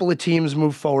a couple of teams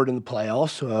move forward in the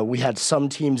playoffs. We had some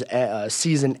teams'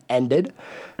 season ended.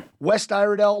 West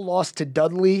Iredell lost to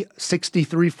Dudley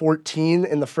 63-14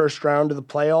 in the first round of the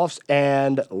playoffs,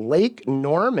 and Lake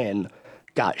Norman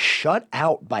got shut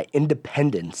out by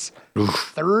Independence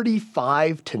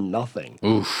 35-0.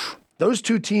 Oof. Those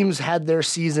two teams had their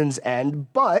seasons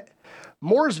end, but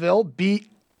Mooresville beat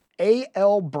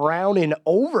A.L. Brown in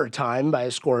overtime by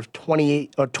a score of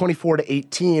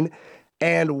 24-18,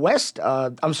 and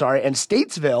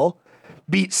Statesville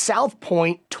beat South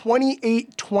Point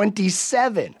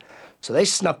 28-27. So they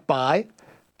snuck by,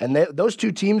 and those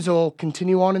two teams will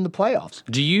continue on in the playoffs.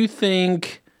 Do you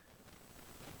think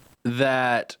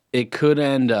that it could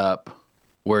end up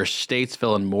where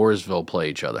Statesville and Mooresville play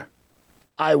each other?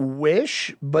 I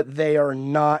wish, but they are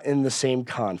not in the same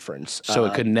conference. So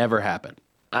it could never happen.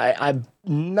 I'm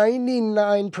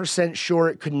 99% sure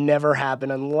it could never happen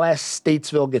unless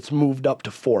Statesville gets moved up to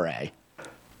 4A.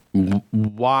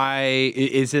 Why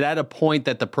is it at a point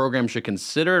that the program should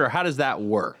consider it, or how does that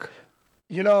work?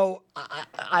 You know,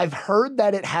 I've heard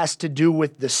that it has to do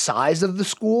with the size of the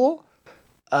school.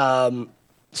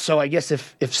 So I guess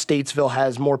if Statesville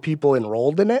has more people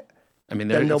enrolled in it, I mean,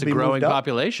 then it's a they'll be growing moved up.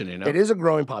 population, you know? It is a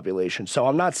growing population. So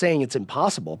I'm not saying it's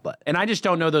impossible, but. And I just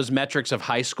don't know those metrics of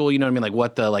high school. You know what I mean? Like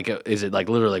what is it like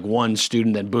literally like one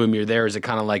student and boom, you're there? Is it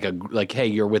kind of like, hey,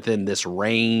 you're within this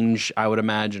range, I would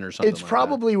imagine, or something It's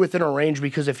probably within a range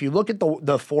because if you look at the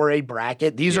 4A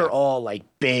bracket, these are all like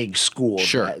big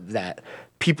schools that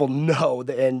people know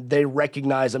and they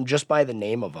recognize them just by the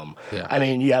name of them. Yeah. I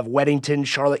mean, you have Weddington,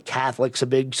 Charlotte Catholic's a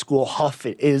big school. Huff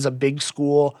is a big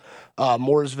school.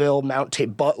 Mooresville, Mount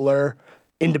Tate, Butler,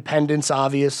 Independence,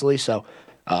 obviously. So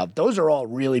those are all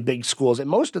really big schools. And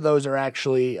most of those are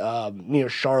actually near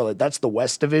Charlotte. That's the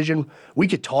West Division. We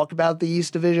could talk about the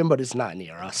East Division, but it's not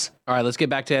near us. All right, let's get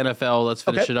back to NFL. Let's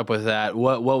finish it up with that.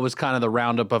 What was kind of the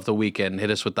roundup of the weekend? Hit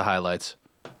us with the highlights.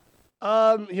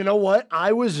 You know what?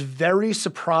 I was very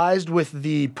surprised with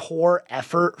the poor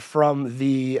effort from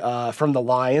the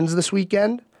Lions this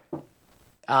weekend.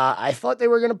 I thought they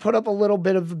were going to put up a little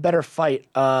bit of a better fight.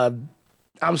 I'm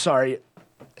sorry,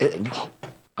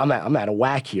 I'm out of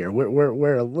whack here.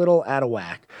 We're a little out of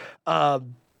whack.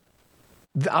 I'm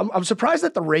surprised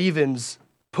that the Ravens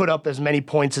put up as many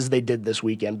points as they did this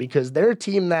weekend because they're a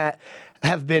team that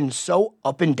have been so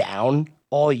up and down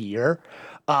all year.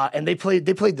 And they played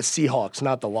the Seahawks,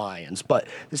 not the Lions. But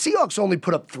the Seahawks only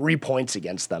put up 3 points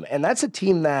against them. And that's a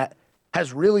team that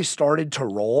has really started to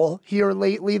roll here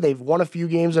lately. They've won a few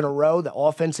games in a row. The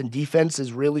offense and defense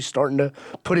is really starting to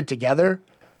put it together.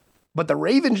 But the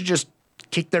Ravens just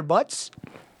kicked their butts.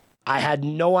 I had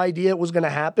no idea it was going to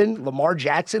happen. Lamar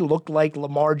Jackson looked like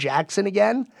Lamar Jackson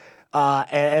again.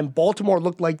 And Baltimore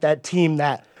looked like that team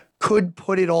that could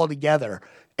put it all together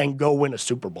and go win a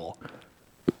Super Bowl.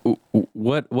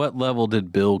 What level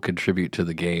did Bill contribute to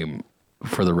the game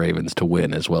for the Ravens to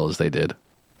win as well as they did?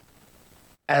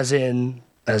 As in,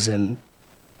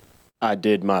 I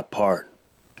did my part.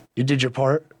 You did your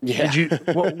part? Yeah. Did you?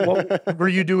 What were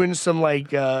you doing? Some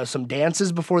some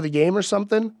dances before the game or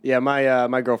something? Yeah,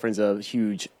 my girlfriend's a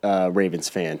huge Ravens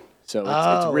fan, so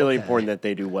it's really important that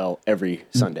they do well every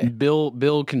Sunday.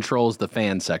 Bill controls the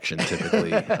fan section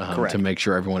typically to make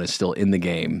sure everyone is still in the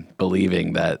game,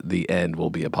 believing that the end will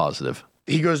be a positive.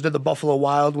 He goes to the Buffalo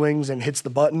Wild Wings and hits the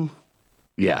button.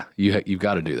 Yeah, you've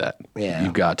got to do that. Yeah.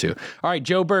 You've got to. All right,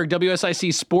 Joe Berg,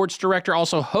 WSIC sports director,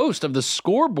 also host of The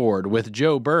Scoreboard with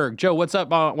Joe Berg. Joe, what's up?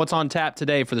 What's on tap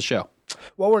today for the show?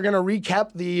 Well, we're going to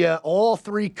recap the all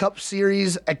three Cup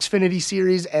Series, Xfinity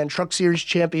Series, and Truck Series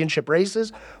championship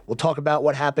races. We'll talk about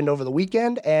what happened over the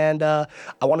weekend, and I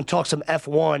want to talk some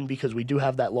F1 because we do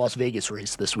have that Las Vegas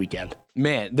race this weekend.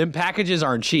 Man, them packages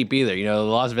aren't cheap either. You know,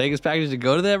 the Las Vegas packages to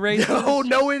go to that race?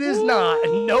 No, it is not.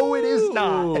 No, it is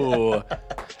not.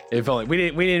 If only we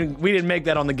didn't make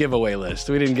that on the giveaway list.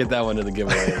 We didn't get that one to the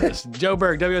giveaway list. Joe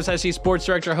Berg, WSIC sports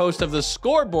director, host of The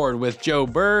Scoreboard with Joe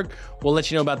Berg. We'll let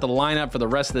you know about the lineup for the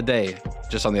rest of the day,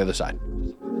 just on the other side.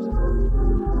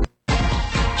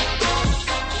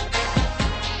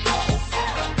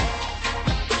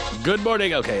 Good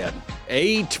morning, LKN.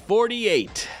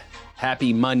 8:48.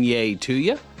 Happy Monday to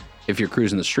you. If you're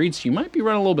cruising the streets, you might be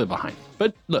running a little bit behind.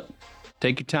 But look,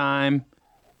 take your time.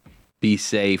 Be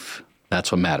safe.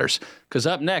 That's what matters. Because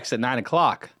up next at 9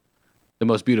 o'clock, the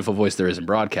most beautiful voice there is in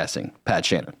broadcasting, Pat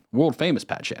Shannon, world famous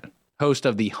Pat Shannon, host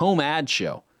of the Home Ad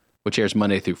Show, which airs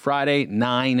Monday through Friday,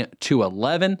 9 to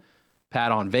 11.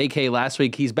 Pat on vacay last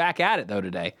week. He's back at it, though,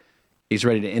 today. He's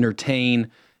ready to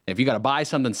entertain. If you got to buy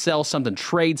something, sell something,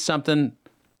 trade something,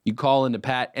 you call into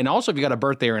Pat. And also, if you got a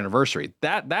birthday or anniversary,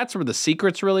 that's where the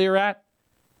secrets really are at.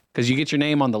 Because you get your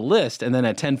name on the list, and then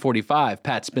at 10:45,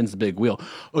 Pat spins the big wheel.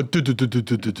 And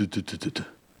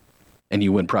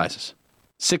you win prizes.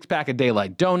 6-pack of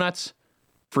Daylight Donuts,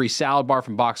 free salad bar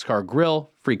from Boxcar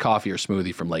Grill, free coffee or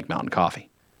smoothie from Lake Mountain Coffee.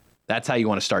 That's how you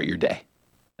want to start your day.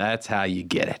 That's how you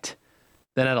get it.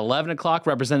 Then at 11 o'clock,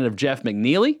 Representative Jeff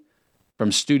McNeely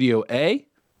from Studio A,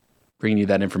 bringing you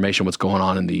that information, what's going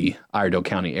on in the Iredell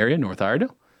County area, North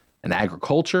Iredell, and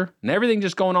agriculture, and everything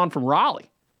just going on from Raleigh,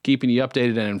 keeping you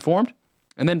updated and informed.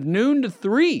 And then noon to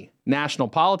 3, national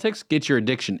politics, get your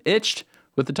addiction itched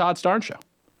with the Todd Starnes Show.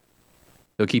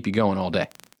 They'll keep you going all day.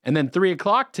 And then 3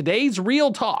 o'clock, today's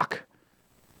Real Talk.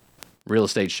 Real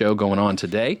estate show going on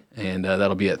today, and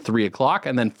that'll be at 3 o'clock.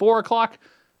 And then 4 o'clock,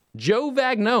 Joe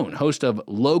Vagnone, host of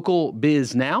Local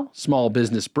Biz Now, small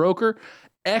business broker,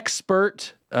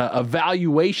 expert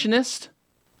evaluationist.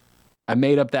 I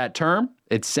made up that term.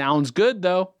 It sounds good,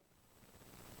 though.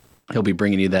 He'll be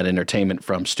bringing you that entertainment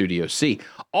from Studio C.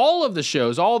 All of the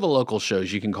shows, all the local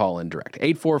shows, you can call in direct.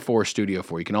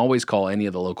 844-STUDIO-4. You can always call any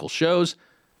of the local shows.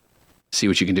 See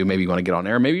what you can do. Maybe you want to get on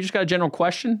air. Maybe you just got a general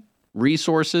question,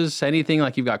 resources, anything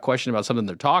like you've got a question about something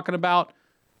they're talking about.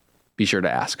 Be sure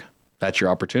to ask. That's your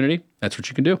opportunity. That's what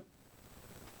you can do.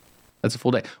 That's a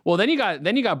full day. Well, then you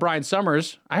got Brian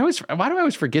Summers. Why do I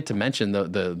always forget to mention the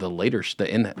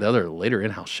other later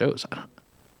in-house shows?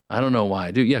 I don't know why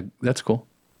I do. Yeah, that's cool.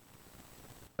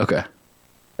 Okay.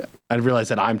 I realized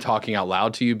that I'm talking out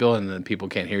loud to you, Bill, and then people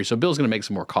can't hear you. So Bill's going to make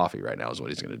some more coffee right now is what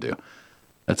he's going to do.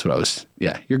 That's what I was.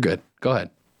 Yeah, you're good. Go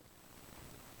ahead.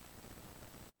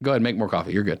 Go ahead, make more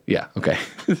coffee. You're good. Yeah, okay.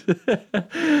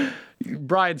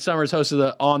 Brian Summers, host of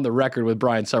the On the Record with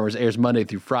Brian Summers, airs Monday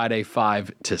through Friday,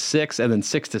 5 to 6, and then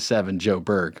 6 to 7, Joe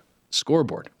Berg.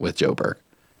 Scoreboard with Joe Berg,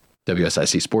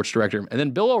 WSIC sports director. And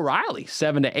then Bill O'Reilly,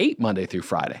 7 to 8, Monday through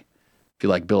Friday. If you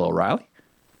like Bill O'Reilly.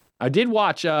 I did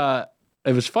watch, it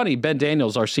was funny, Ben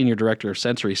Daniels, our senior director of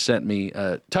sensory, sent me,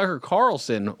 Tucker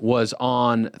Carlson was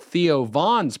on Theo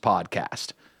Vaughn's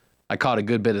podcast. I caught a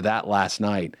good bit of that last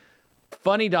night.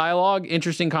 Funny dialogue,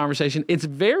 interesting conversation. It's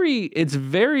very,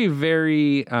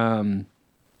 very, I don't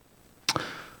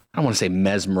want to say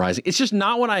mesmerizing. It's just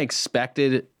not what I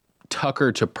expected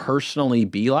Tucker to personally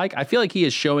be like. I feel like he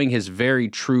is showing his very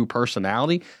true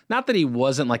personality. Not that he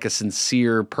wasn't like a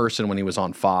sincere person when he was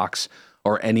on Fox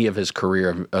or any of his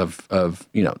career of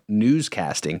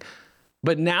newscasting.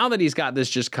 But now that he's got this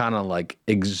just kind of like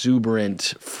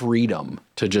exuberant freedom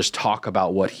to just talk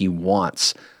about what he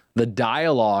wants, the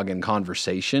dialogue and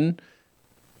conversation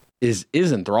is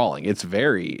enthralling. It's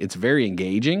very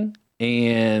engaging,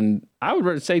 and I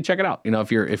would say check it out.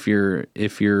 If you're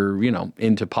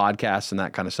into podcasts and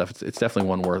that kind of stuff, it's definitely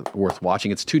one worth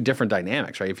watching. It's two different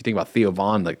dynamics, right? If you think about Theo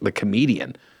Vaughn, the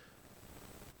comedian,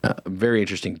 very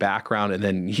interesting background, and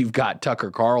then you've got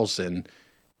Tucker Carlson,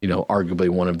 arguably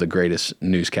one of the greatest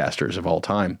newscasters of all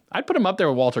time. I'd put him up there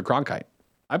with Walter Cronkite.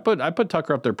 I put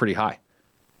Tucker up there pretty high.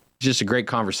 Just a great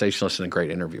conversationalist and a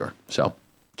great interviewer. So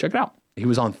check it out. He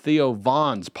was on Theo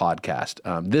Vaughn's podcast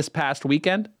this past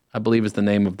weekend, I believe is the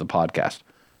name of the podcast.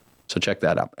 So check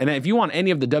that out. And if you want any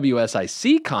of the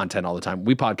WSIC content all the time,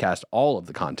 we podcast all of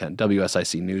the content,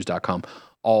 WSICnews.com,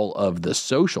 all of the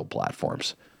social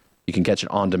platforms. You can catch it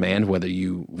on demand, whether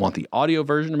you want the audio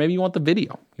version or maybe you want the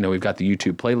video. We've got the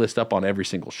YouTube playlist up on every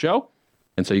single show.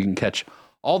 And so you can catch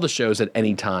all the shows at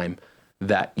any time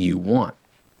that you want.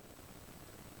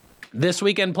 This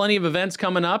weekend, plenty of events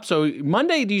coming up. So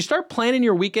Monday, do you start planning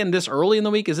your weekend this early in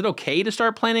the week? Is it okay to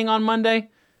start planning on Monday?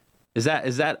 Is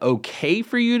that okay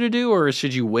for you to do, or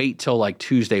should you wait till like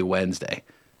Tuesday, Wednesday?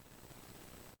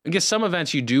 I guess some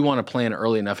events you do want to plan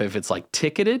early enough if it's like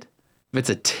ticketed. If it's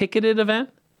a ticketed event,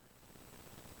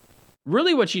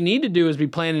 really what you need to do is be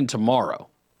planning tomorrow,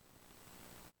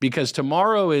 because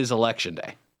tomorrow is election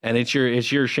day and it's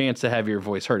your chance to have your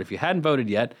voice heard. If you hadn't voted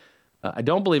yet, I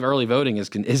don't believe early voting is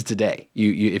today.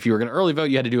 If you were going to early vote,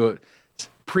 you had to do it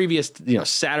previous,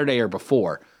 Saturday or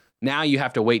before. Now you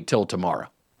have to wait till tomorrow.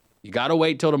 You got to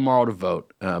wait till tomorrow to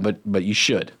vote, but you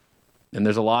should. And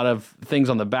there's a lot of things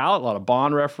on the ballot, a lot of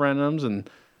bond referendums, and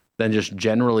then just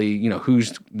generally,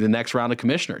 who's the next round of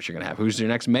commissioners you're going to have, who's your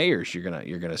next mayors you're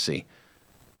going to see.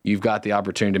 You've got the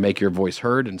opportunity to make your voice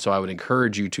heard, and so I would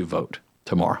encourage you to vote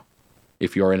tomorrow.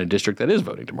 If you're in a district that is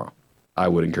voting tomorrow, I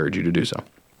would encourage you to do so.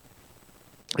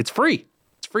 It's free.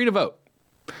 It's free to vote.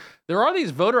 There are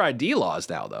these voter ID laws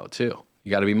now, though, too.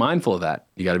 You got to be mindful of that.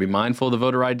 You got to be mindful of the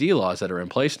voter ID laws that are in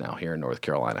place now here in North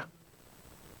Carolina.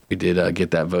 We did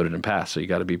get that voted and passed, so you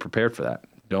got to be prepared for that.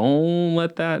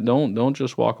 Don't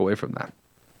just walk away from that.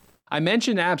 I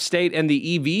mentioned App State and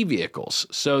the EV vehicles.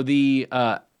 So the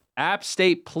App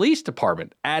State Police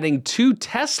Department adding 2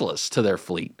 Teslas to their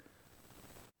fleet.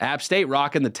 App State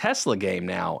rocking the Tesla game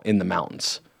now in the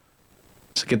mountains.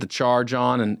 So get the charge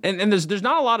on, and there's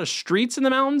not a lot of streets in the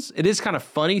mountains. It is kind of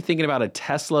funny thinking about a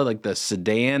Tesla, like the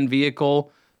sedan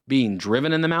vehicle, being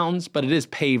driven in the mountains, but it is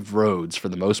paved roads for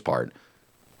the most part.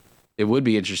 It would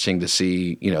be interesting to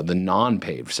see, the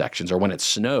non-paved sections, or when it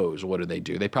snows, what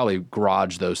do? They probably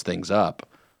garage those things up.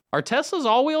 Are Teslas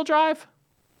all-wheel drive?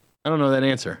 I don't know that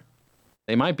answer.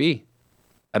 They might be.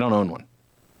 I don't own one.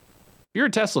 If you're a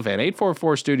Tesla fan,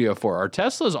 844-STUDIO-4, are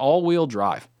Teslas all-wheel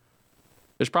drive?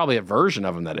 There's probably a version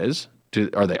of them that is.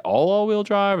 Are they all-wheel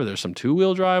drive, or there's some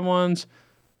 2-wheel drive ones?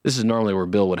 This is normally where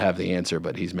Bill would have the answer,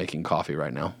 but he's making coffee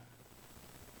right now.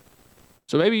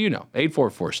 So maybe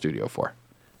 844-STUDIO-4.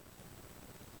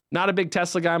 Not a big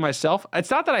Tesla guy myself. It's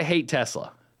not that I hate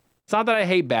Tesla. It's not that I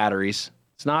hate batteries.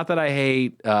 It's not that I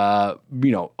hate,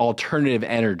 alternative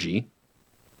energy.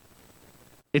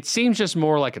 It seems just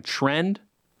more like a trend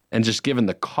and just given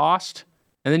the cost,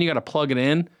 and then you got to plug it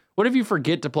in. What if you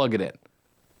forget to plug it in?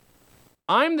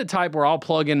 I'm the type where I'll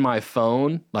plug in my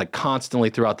phone like constantly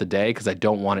throughout the day because I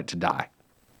don't want it to die.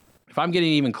 If I'm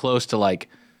getting even close to like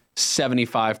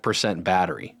 75%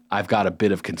 battery, I've got a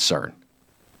bit of concern.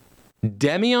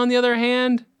 Demi, on the other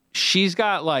hand, she's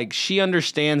got like, she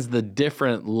understands the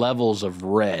different levels of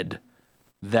red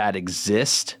that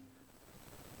exist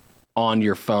on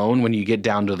your phone when you get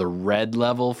down to the red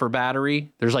level for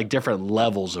battery. There's like different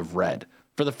levels of red.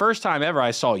 For the first time ever,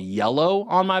 I saw yellow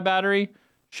on my battery.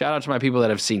 Shout out to my people that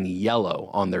have seen yellow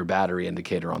on their battery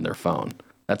indicator on their phone.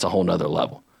 That's a whole nother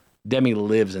level. Demi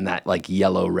lives in that like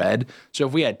yellow red. So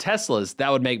if we had Teslas,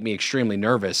 that would make me extremely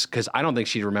nervous because I don't think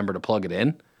she'd remember to plug it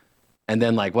in. And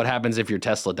then like what happens if your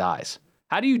Tesla dies?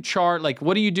 How do you charge? Like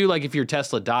what do you do like if your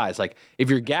Tesla dies? Like if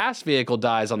your gas vehicle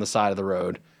dies on the side of the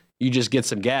road, you just get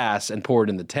some gas and pour it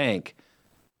in the tank.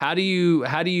 How do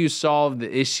you solve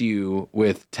the issue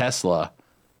with Tesla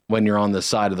when you're on the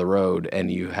side of the road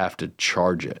and you have to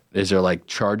charge it? Is there like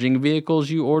charging vehicles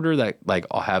you order that like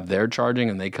have their charging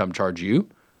and they come charge you?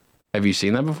 Have you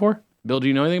seen that before? Bill, do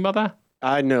you know anything about that?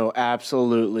 I know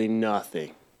absolutely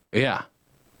nothing. Yeah.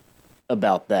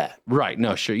 About that. Right.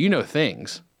 No, sure. You know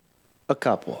things. A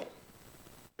couple.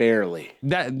 Barely.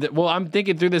 Well, I'm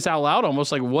thinking through this out loud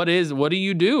almost like what do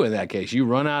you do in that case? You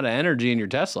run out of energy in your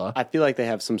Tesla. I feel like they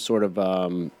have some sort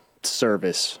of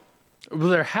service. Well,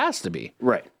 there has to be.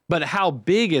 Right. But how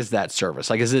big is that service?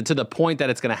 Like, is it to the point that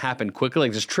it's going to happen quickly?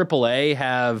 Like, does AAA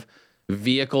have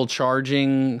vehicle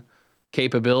charging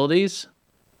capabilities?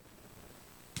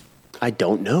 I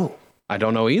don't know. I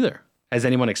don't know either. Has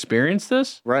anyone experienced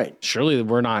this? Right. Surely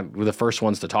we're the first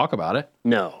ones to talk about it.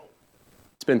 No.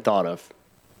 It's been thought of.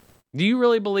 Do you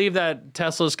really believe that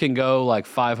Teslas can go like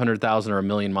 500,000 or 1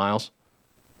 million miles?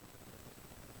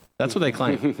 That's what they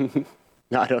claim.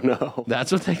 I don't know.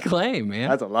 That's what they claim, man.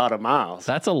 That's a lot of miles.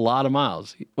 That's a lot of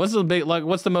miles. What's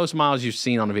the most miles you've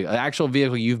seen on a vehicle? An actual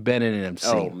vehicle you've been in and have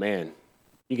seen? Oh, man.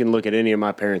 You can look at any of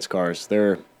my parents' cars.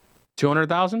 They're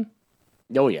 200,000?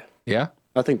 Oh, yeah. Yeah?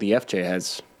 I think the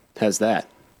FJ has that.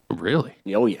 Really?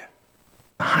 Oh, yeah.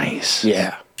 Nice.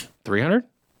 Yeah. 300?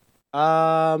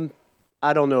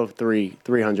 I don't know if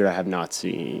 300 I have not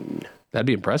seen. That'd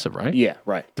be impressive, right? Yeah,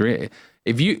 right.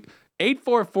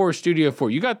 844 Studio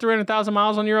 4, you got 300,000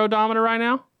 miles on your odometer right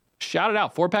now? Shout it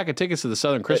out. 4-pack of tickets to the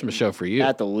Southern Christmas Show for you.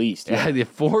 At the least. Yeah, the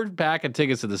 4-pack of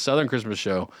tickets to the Southern Christmas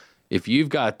Show. If you've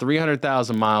got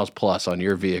 300,000 miles plus on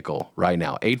your vehicle right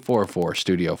now, 844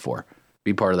 Studio 4.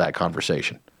 Be part of that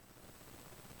conversation.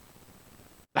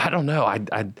 I don't know. I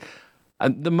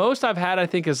the most I've had, I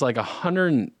think, is like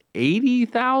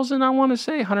 180,000, I want to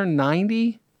say,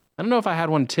 190. I don't know if I had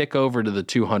one tick over to the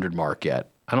 200 mark yet.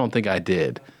 I don't think I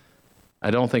did. I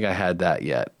don't think I had that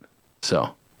yet.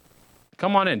 So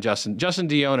come on in, Justin. Justin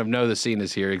Dion of Know the Scene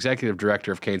is here, Executive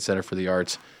Director of Kane Center for the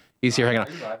Arts. He's here hanging out.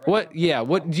 What's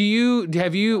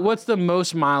the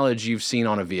most mileage you've seen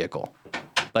on a vehicle?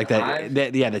 Like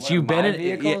that you've been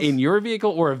in your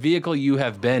vehicle or a vehicle you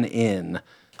have been in?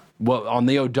 Well, on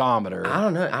the odometer. I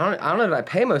don't know. I don't know that I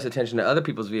pay most attention to other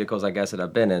people's vehicles, I guess, that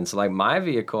I've been in. So, like, my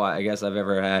vehicle, I guess I've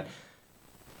ever had,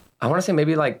 I want to say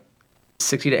maybe like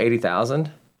 60 to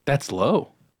 80,000. That's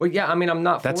low. Well, yeah, I mean, I'm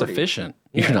not 40. That's efficient.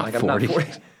 Yeah, You're not like, 40.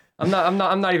 I'm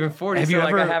not even 40. Have so you like,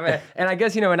 ever? I haven't, and I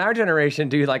guess, in our generation,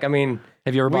 dude, like, I mean.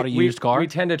 Have you ever bought a used car? We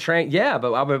tend to train, yeah,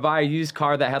 but I would buy a used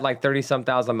car that had like 30-some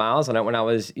thousand miles on it when I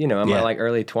was, in my like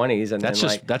early 20s. And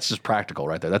that's just practical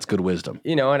right there. That's good wisdom.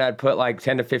 And I'd put like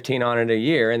 10 to 15 on it a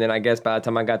year. And then I guess by the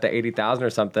time I got to 80,000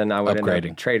 or something, I would end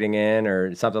up trading in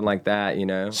or something like that,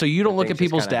 So you don't look at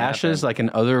people's dashes like in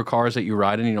other cars that you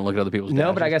ride in? You don't look at other people's dashes?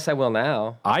 No, but I guess I will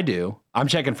now. I do. I'm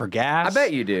checking for gas. I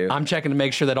bet you do. I'm checking to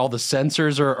make sure that all the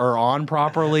sensors are on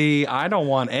properly. I don't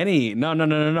want any.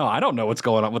 No. I don't know what's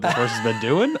going on, what this person's been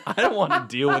doing. I don't want to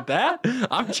deal with that.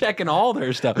 I'm checking all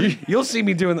their stuff. You'll see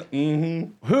me doing the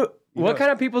What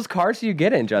kind of people's cars do you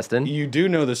get in, Justin? You do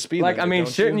know the speed limit. Like, I mean,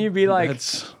 shouldn't you be like,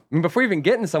 before you even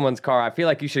get in someone's car, I feel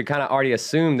like you should kind of already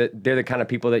assume that they're the kind of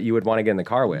people that you would want to get in the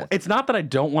car with. It's not that I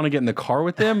don't want to get in the car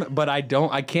with them, but I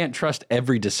can't trust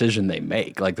every decision they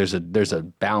make. Like there's a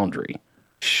boundary.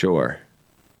 Sure.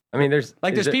 I mean, there's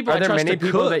people. Are there many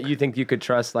people that you think you could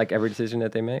trust, like every decision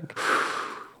that they make?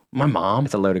 My mom.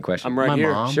 It's a loaded question. I'm right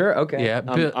here. Mom. Sure. Okay. Yeah.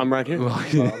 I'm right here.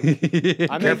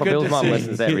 Careful, Bill's mom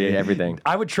listens to everything.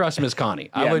 I would trust Miss Connie.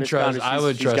 Yeah, I would Miss trust. Connie, I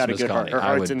would she's trust got a Miss good heart. Connie. Her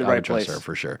heart's in the right trust place. her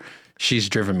for sure. She's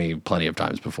driven me plenty of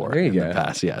times before. There you in go. the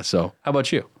past. Yeah. So, how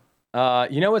about you?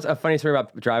 You know what's a funny story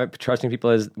about trusting people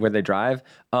is where they drive.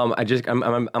 I'm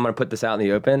gonna put this out in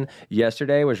the open.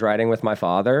 Yesterday was riding with my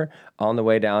father on the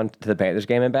way down to the Panthers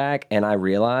game and back, and I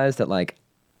realized that like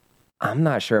I'm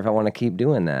not sure if I want to keep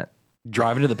doing that.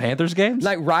 Driving to the Panthers games?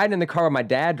 Like riding in the car with my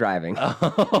dad driving.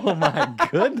 Oh my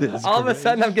goodness. All of a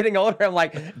sudden I'm getting older. I'm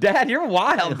like, Dad, you're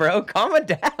wild, bro. Calm it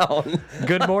down.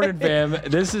 Good morning, fam.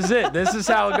 This is it. This is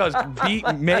how it goes.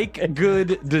 Make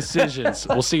good decisions.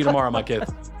 We'll see you tomorrow, my kid.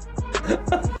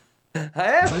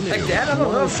 I am. Like, Dad, I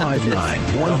don't know. 1059,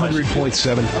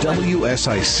 100.7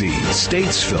 WSIC,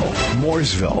 Statesville,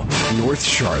 Mooresville, North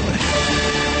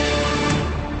Charlotte.